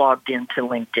not logged into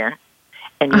LinkedIn.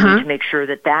 And you need to make sure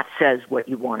that that says what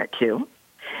you want it to.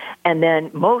 And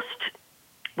then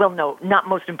not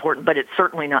most important, but it's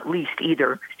certainly not least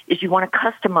either, is you want to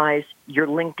customize your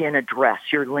LinkedIn address,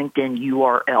 your LinkedIn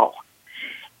URL.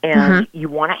 And you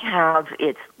want to have,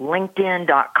 it's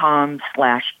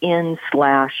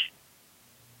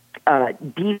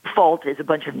linkedin.com/in/default is a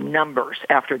bunch of numbers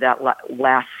after that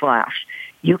last slash.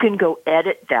 You can go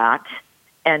edit that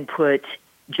and put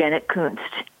Janet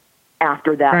Kunst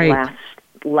after that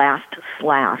last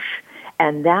slash.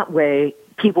 And that way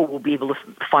people will be able to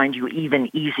find you even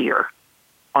easier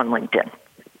on LinkedIn.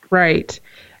 Right.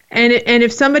 And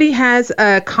if somebody has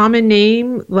a common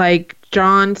name like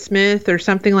John Smith or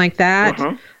something like that,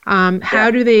 how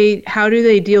do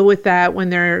they deal with that when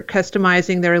they're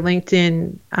customizing their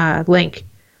LinkedIn link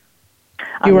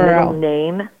URL? Middle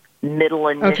name, middle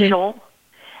initial,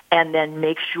 and then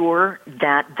make sure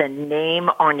that the name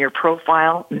on your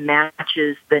profile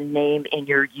matches the name in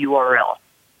your URL.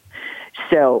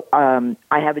 So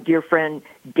I have a dear friend,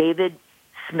 David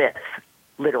Smith,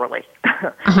 literally,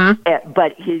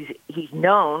 but he's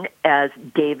known as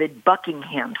David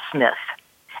Buckingham Smith,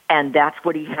 and that's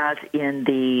what he has in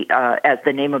the as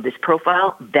the name of his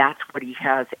profile. That's what he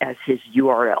has as his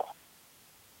URL.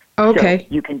 Okay, so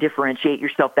you can differentiate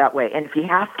yourself that way, and if you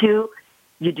have to,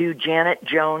 you do Janet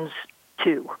Jones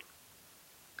 2.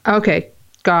 Okay,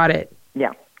 got it.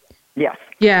 Yeah, yes,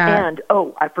 yeah. And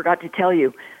I forgot to tell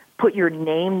you, put your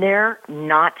name there,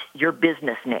 not your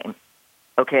business name.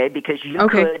 Okay, because you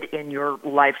could, in your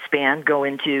lifespan, go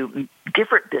into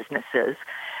different businesses,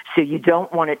 so you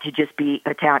don't want it to just be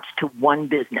attached to one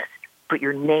business. Put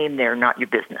your name there, not your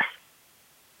business.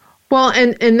 Well,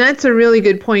 and that's a really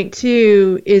good point,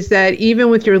 too, is that even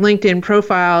with your LinkedIn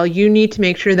profile, you need to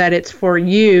make sure that it's for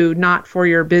you, not for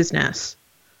your business.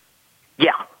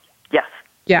 Yeah, yes.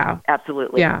 Yeah.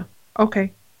 Absolutely. Yeah.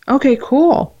 Okay,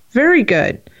 cool. Very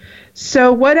good.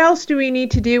 So what else do we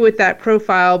need to do with that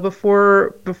profile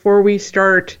before we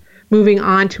start moving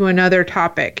on to another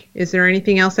topic? Is there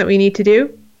anything else that we need to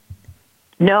do?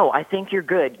 No, I think you're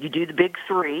good. You do the big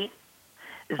 3.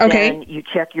 Then you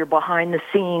check your behind the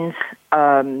scenes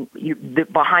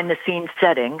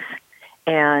settings,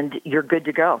 and you're good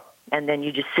to go. And then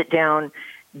you just sit down,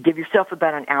 give yourself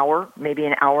about an hour, maybe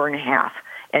an hour and a half,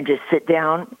 and just sit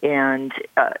down and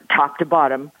top to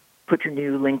bottom, put your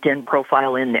new LinkedIn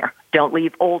profile in there. Don't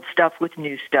leave old stuff with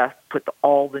new stuff. Put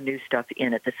all the new stuff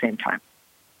in at the same time.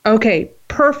 Okay,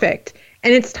 perfect.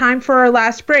 And it's time for our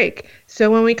last break.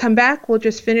 So when we come back, we'll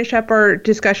just finish up our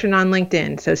discussion on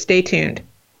LinkedIn. So stay tuned.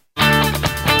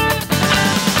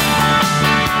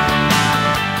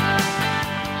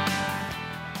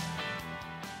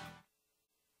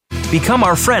 Become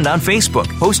our friend on Facebook.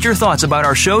 Post your thoughts about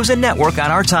our shows and network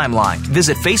on our timeline.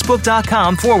 Visit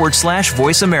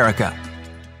facebook.com/Voice America.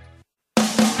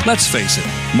 Let's face it,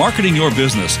 marketing your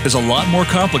business is a lot more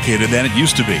complicated than it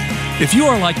used to be. If you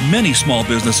are like many small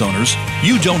business owners,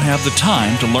 you don't have the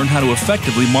time to learn how to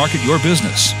effectively market your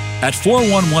business. At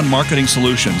 411 Marketing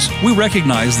Solutions, we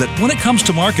recognize that when it comes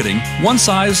to marketing, one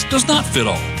size does not fit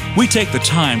all. We take the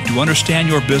time to understand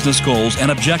your business goals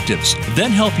and objectives,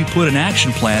 then help you put an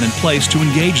action plan in place to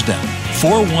engage them.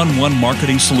 411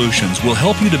 Marketing Solutions will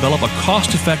help you develop a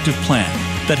cost-effective plan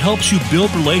that helps you build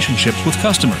relationships with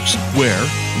customers, where,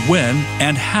 when,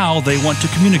 and how they want to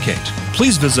communicate.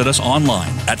 Please visit us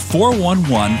online at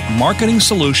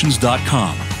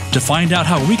 411marketingsolutions.com to find out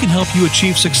how we can help you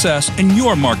achieve success in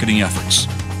your marketing efforts.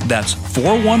 That's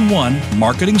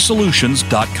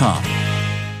 411marketingsolutions.com.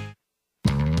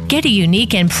 Get a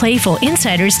unique and playful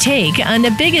insider's take on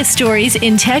the biggest stories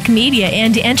in tech, media,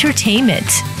 and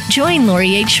entertainment. Join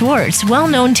Lori H. Schwartz,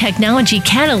 well-known technology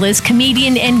catalyst,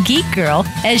 comedian, and geek girl,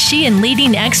 as she and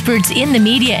leading experts in the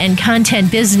media and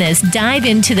content business dive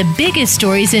into the biggest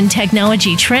stories in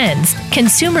technology trends,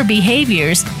 consumer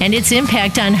behaviors, and its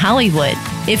impact on Hollywood.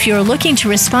 If you're looking to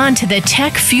respond to the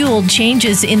tech-fueled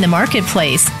changes in the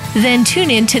marketplace, then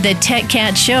tune in to the Tech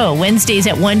Cat Show, Wednesdays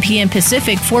at 1 p.m.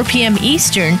 Pacific, 4 p.m.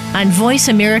 Eastern on Voice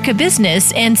America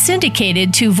Business and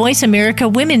syndicated to Voice America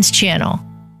Women's Channel.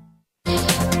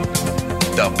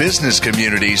 The business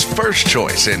community's first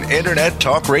choice in Internet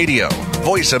Talk Radio.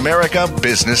 Voice America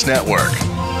Business Network.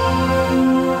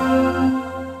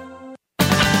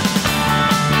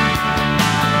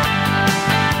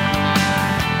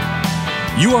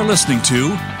 You are listening to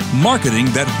Marketing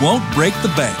That Won't Break the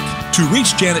Bank. To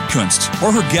reach Janet Kunst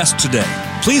or her guest today,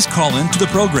 please call in to the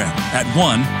program at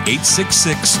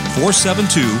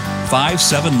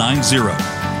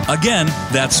 1-866-472-5790. Again,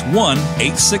 that's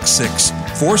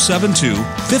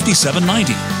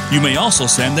 1-866-472-5790. You may also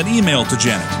send an email to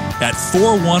Janet at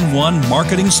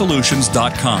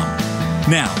 411marketingsolutions.com.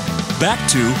 Now, back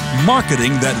to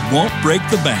Marketing That Won't Break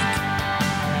the Bank.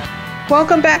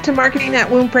 Welcome back to Marketing That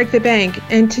Won't Break the Bank.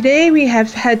 And today we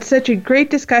have had such a great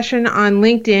discussion on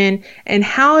LinkedIn and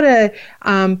how to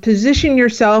position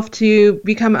yourself to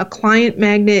become a client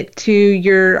magnet to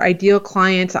your ideal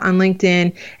clients on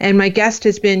LinkedIn. And my guest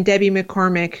has been Debbie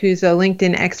McCormick, who's a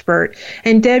LinkedIn expert.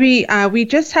 And Debbie, we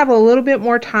just have a little bit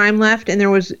more time left, and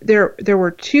there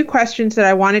were two questions that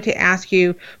I wanted to ask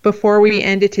you before we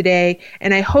ended today.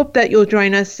 And I hope that you'll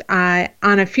join us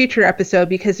on a future episode,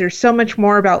 because there's so much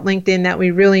more about LinkedIn that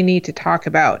we really need to talk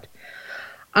about.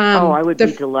 I would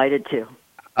be delighted to.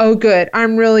 Oh, good.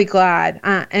 I'm really glad.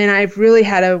 And I've really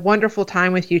had a wonderful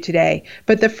time with you today.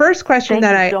 But the first question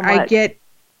that I get,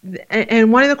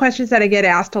 and one of the questions that I get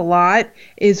asked a lot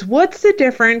is, what's the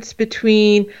difference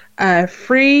between a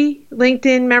free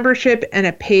LinkedIn membership and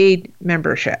a paid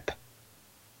membership?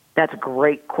 That's a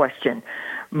great question.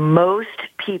 Most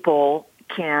people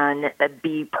can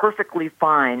be perfectly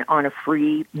fine on a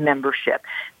free membership.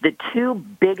 The two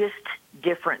biggest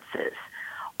differences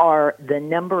are the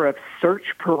number of search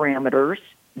parameters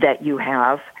that you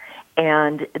have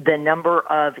and the number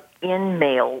of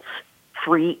in-mails,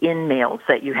 free in-mails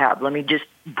that you have. Let me just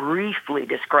briefly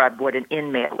describe what an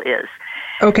in-mail is.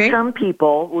 Okay. Some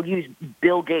people will use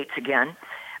Bill Gates again.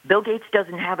 Bill Gates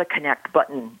doesn't have a connect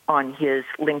button on his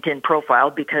LinkedIn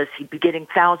profile because he'd be getting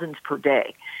thousands per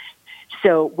day.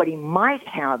 So what he might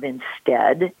have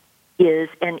instead is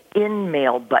an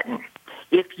in-mail button.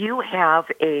 If you have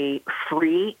a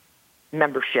free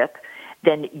membership,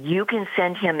 then you can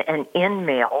send him an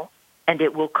in-mail and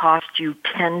it will cost you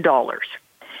 $10.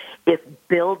 If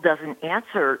Bill doesn't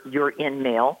answer your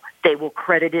in-mail, they will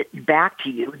credit it back to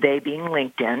you. They, being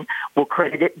LinkedIn, will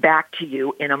credit it back to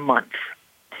you in a month.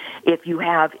 If you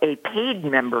have a paid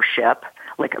membership,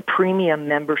 like a premium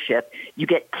membership, you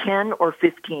get 10 or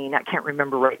 15, I can't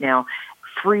remember right now,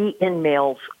 free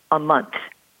in-mails a month.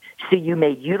 So you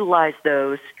may utilize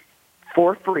those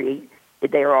for free.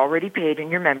 They are already paid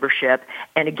in your membership.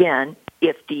 And again,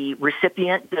 if the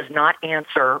recipient does not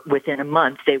answer within a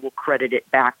month, they will credit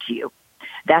it back to you.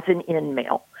 That's an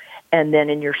in-mail. And then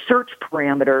in your search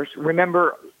parameters,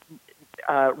 remember,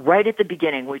 right at the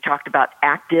beginning, we talked about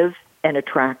active and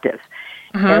attractive.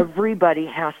 Everybody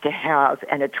has to have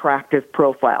an attractive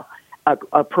profile,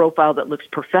 a profile that looks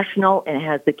professional and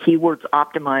has the keywords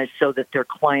optimized so that their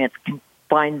clients can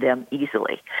find them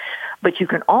easily. But you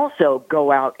can also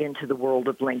go out into the world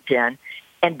of LinkedIn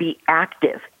and be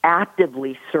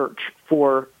actively search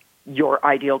for your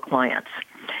ideal clients.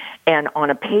 And on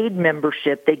a paid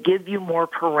membership, they give you more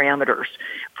parameters.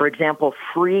 For example,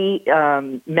 free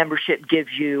membership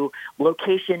gives you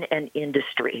location and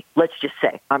industry. Let's just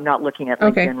say, I'm not looking at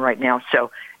LinkedIn right now,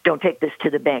 so don't take this to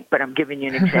the bank, but I'm giving you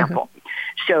an example.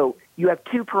 So you have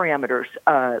two parameters,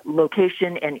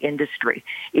 location and industry.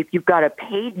 If you've got a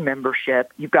paid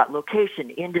membership, you've got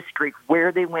location, industry,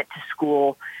 where they went to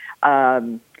school,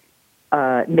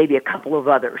 maybe a couple of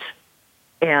others.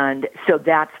 And so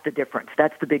that's the difference.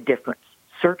 That's the big difference.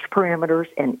 Search parameters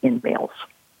and in-mails.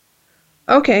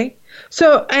 Okay.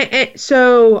 So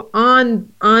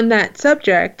on that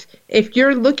subject, if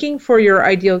you're looking for your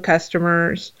ideal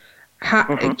customers,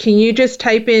 can you just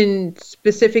type in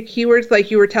specific keywords like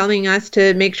you were telling us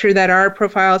to make sure that our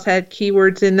profiles had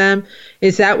keywords in them?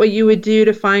 Is that what you would do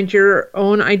to find your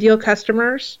own ideal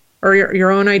customers or your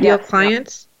own ideal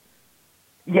clients?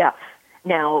 Yes.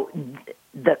 Now,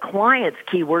 the client's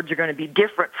keywords are going to be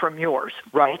different from yours,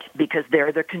 right? Because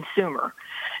they're the consumer.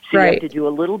 So you have to do a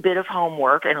little bit of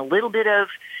homework and a little bit of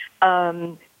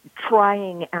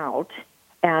trying out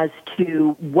as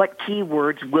to what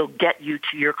keywords will get you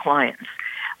to your clients.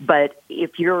 But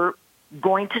if you're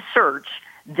going to search,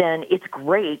 then it's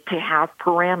great to have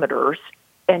parameters.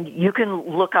 And you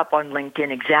can look up on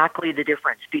LinkedIn exactly the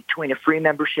difference between a free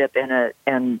membership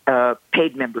and a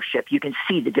paid membership. You can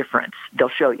see the difference. They'll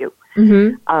show you.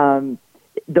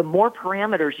 The more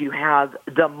parameters you have,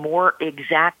 the more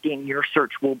exacting your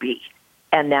search will be.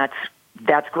 And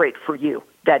that's great for you.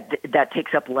 That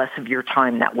takes up less of your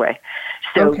time that way.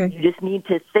 So you just need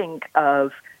to think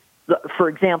of, for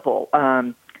example,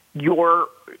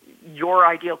 your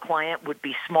ideal client would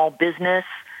be small business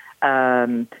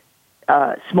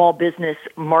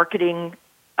marketing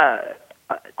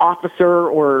officer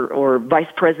or vice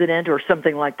president or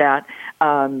something like that,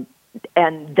 and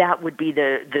that would be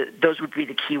those would be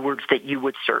the keywords that you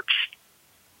would search.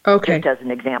 Okay. Just as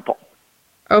an example.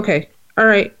 Okay. All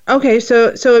right. Okay.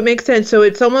 So it makes sense. So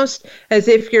it's almost as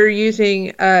if you're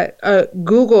using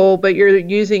Google, but you're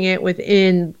using it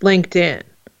within LinkedIn.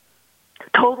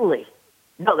 Totally.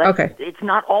 No, that's, okay. It's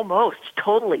not almost.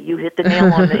 Totally. You hit the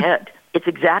nail on the head. It's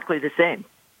exactly the same.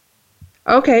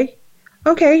 Okay.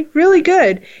 Okay. Really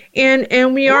good.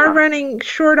 And we are running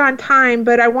short on time,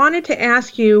 but I wanted to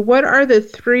ask you, what are the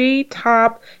 3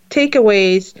 top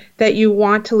takeaways that you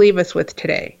want to leave us with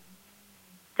today?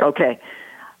 Okay.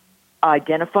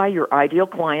 Identify your ideal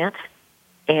client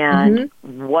and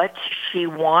what she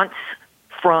wants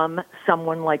from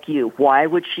someone like you. Why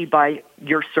would she buy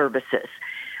your services?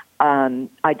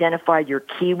 Identify your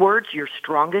keywords, your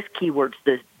strongest keywords,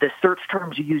 the search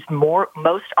terms you use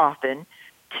most often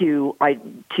to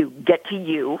get to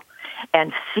you,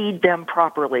 and seed them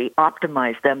properly,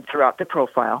 optimize them throughout the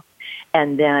profile.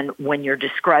 And then when you're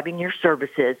describing your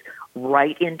services,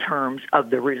 write in terms of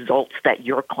the results that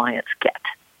your clients get.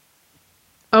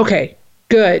 Okay,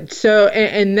 good. So,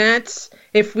 and that's,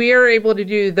 if we are able to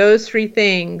do those 3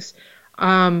 things,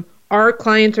 our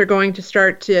clients are going to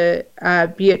start to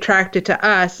be attracted to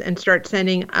us and start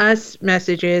sending us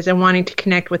messages and wanting to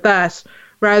connect with us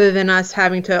rather than us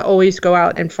having to always go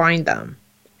out and find them.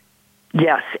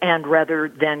 Yes, and rather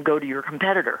than go to your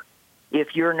competitor.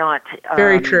 If you're not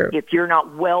very true. If you're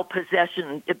not well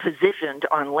positioned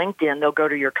on LinkedIn, they'll go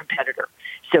to your competitor.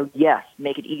 So yes,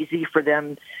 make it easy for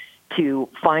them to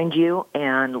find you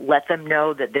and let them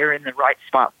know that they're in the right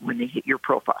spot when they hit your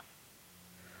profile.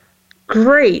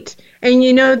 Great. And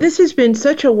this has been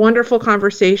such a wonderful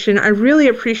conversation. I really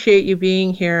appreciate you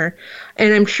being here.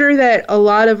 And I'm sure that a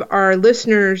lot of our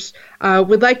listeners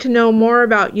would like to know more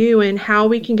about you and how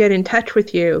we can get in touch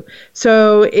with you.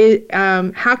 So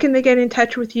how can they get in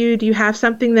touch with you? Do you have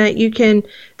something that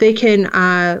they can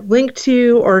link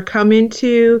to or come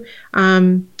into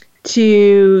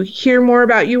to hear more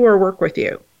about you or work with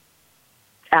you?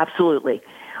 Absolutely.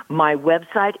 My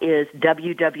website is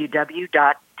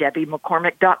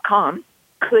www.debbiemccormick.com.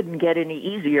 Couldn't get any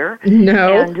easier.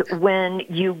 No. And when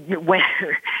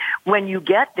you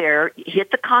get there,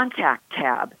 hit the contact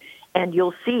tab, and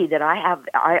you'll see that I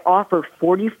offer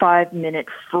 45-minute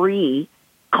free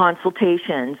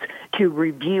consultations to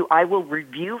review. I will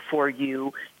review for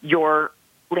you your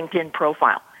LinkedIn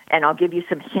profile, and I'll give you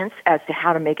some hints as to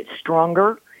how to make it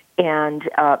stronger and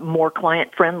more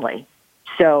client-friendly.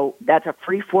 So that's a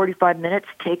free 45 minutes.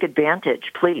 Take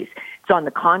advantage, please. It's on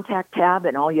the contact tab,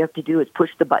 and all you have to do is push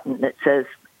the button that says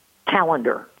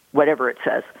calendar, whatever it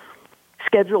says.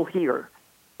 Schedule here,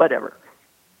 whatever.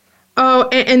 Oh,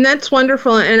 and that's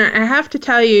wonderful. And I have to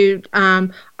tell you,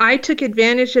 I took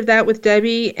advantage of that with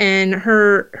Debbie, and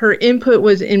her input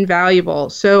was invaluable.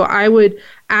 So I would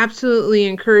absolutely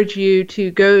encourage you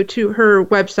to go to her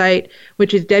website,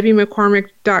 which is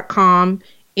debbiemccormick.com,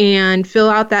 and fill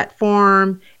out that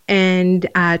form and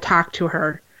talk to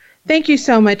her. Thank you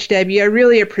so much, Debbie. I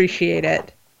really appreciate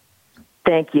it.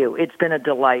 Thank you. It's been a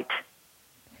delight.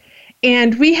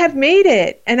 And we have made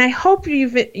it. And I hope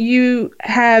you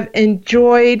have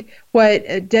enjoyed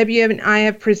what Debbie and I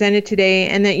have presented today,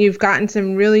 and that you've gotten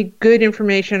some really good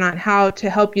information on how to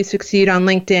help you succeed on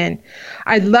LinkedIn.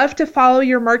 I'd love to follow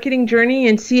your marketing journey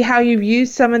and see how you've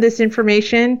used some of this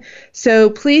information.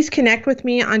 So please connect with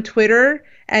me on Twitter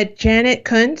at Janet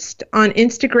Kunst, on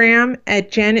Instagram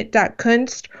at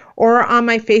janet.kunst, or on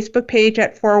my Facebook page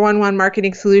at 411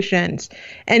 Marketing Solutions.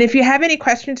 And if you have any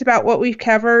questions about what we've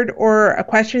covered, or a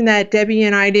question that Debbie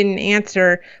and I didn't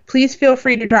answer, please feel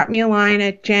free to drop me a line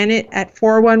at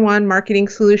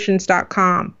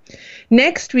janet@411marketingsolutions.com.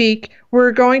 Next week,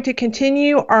 we're going to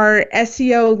continue our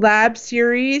SEO Lab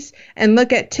series and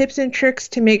look at tips and tricks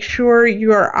to make sure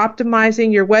you are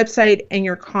optimizing your website and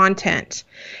your content.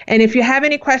 And if you have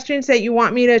any questions that you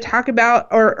want me to talk about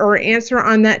or answer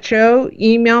on that show,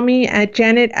 email me at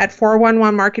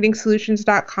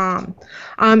janet@411marketingsolutions.com.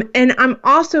 And I'm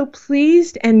also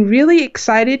pleased and really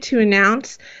excited to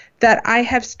announce that I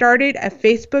have started a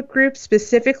Facebook group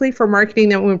specifically for Marketing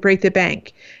That Won't Break the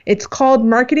Bank. It's called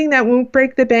Marketing That Won't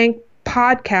Break the Bank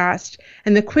Podcast,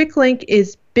 and the quick link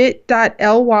is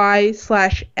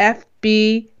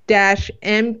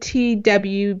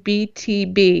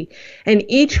bit.ly/FB-MTWBTB. And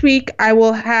each week I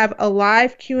will have a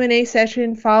live Q&A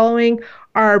session following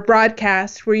our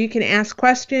broadcast where you can ask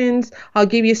questions. I'll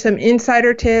give you some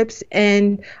insider tips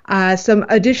and some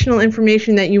additional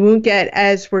information that you won't get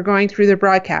as we're going through the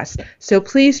broadcast. So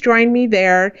please join me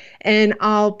there, and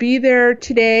I'll be there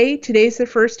today. Today's the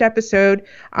first episode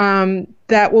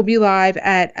that will be live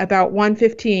at about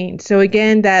 1:15. So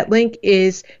again, that link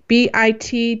is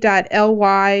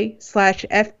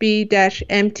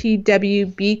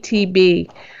bit.ly/FB-MTWBTB.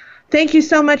 Thank you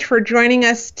so much for joining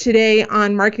us today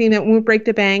on Marketing That Won't Break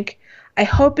the Bank. I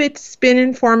hope it's been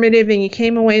informative and you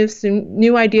came away with some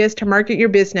new ideas to market your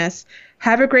business.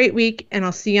 Have a great week, and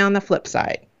I'll see you on the flip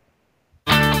side.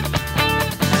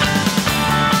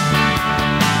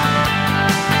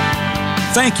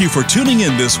 Thank you for tuning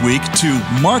in this week to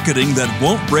Marketing That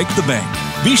Won't Break the Bank.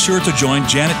 Be sure to join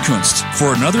Janet Kunst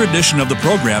for another edition of the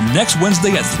program next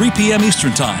Wednesday at 3 p.m.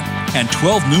 Eastern Time and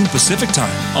 12 noon Pacific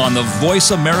Time on the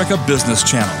Voice America Business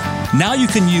Channel. Now you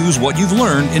can use what you've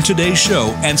learned in today's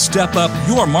show and step up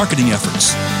your marketing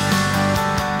efforts.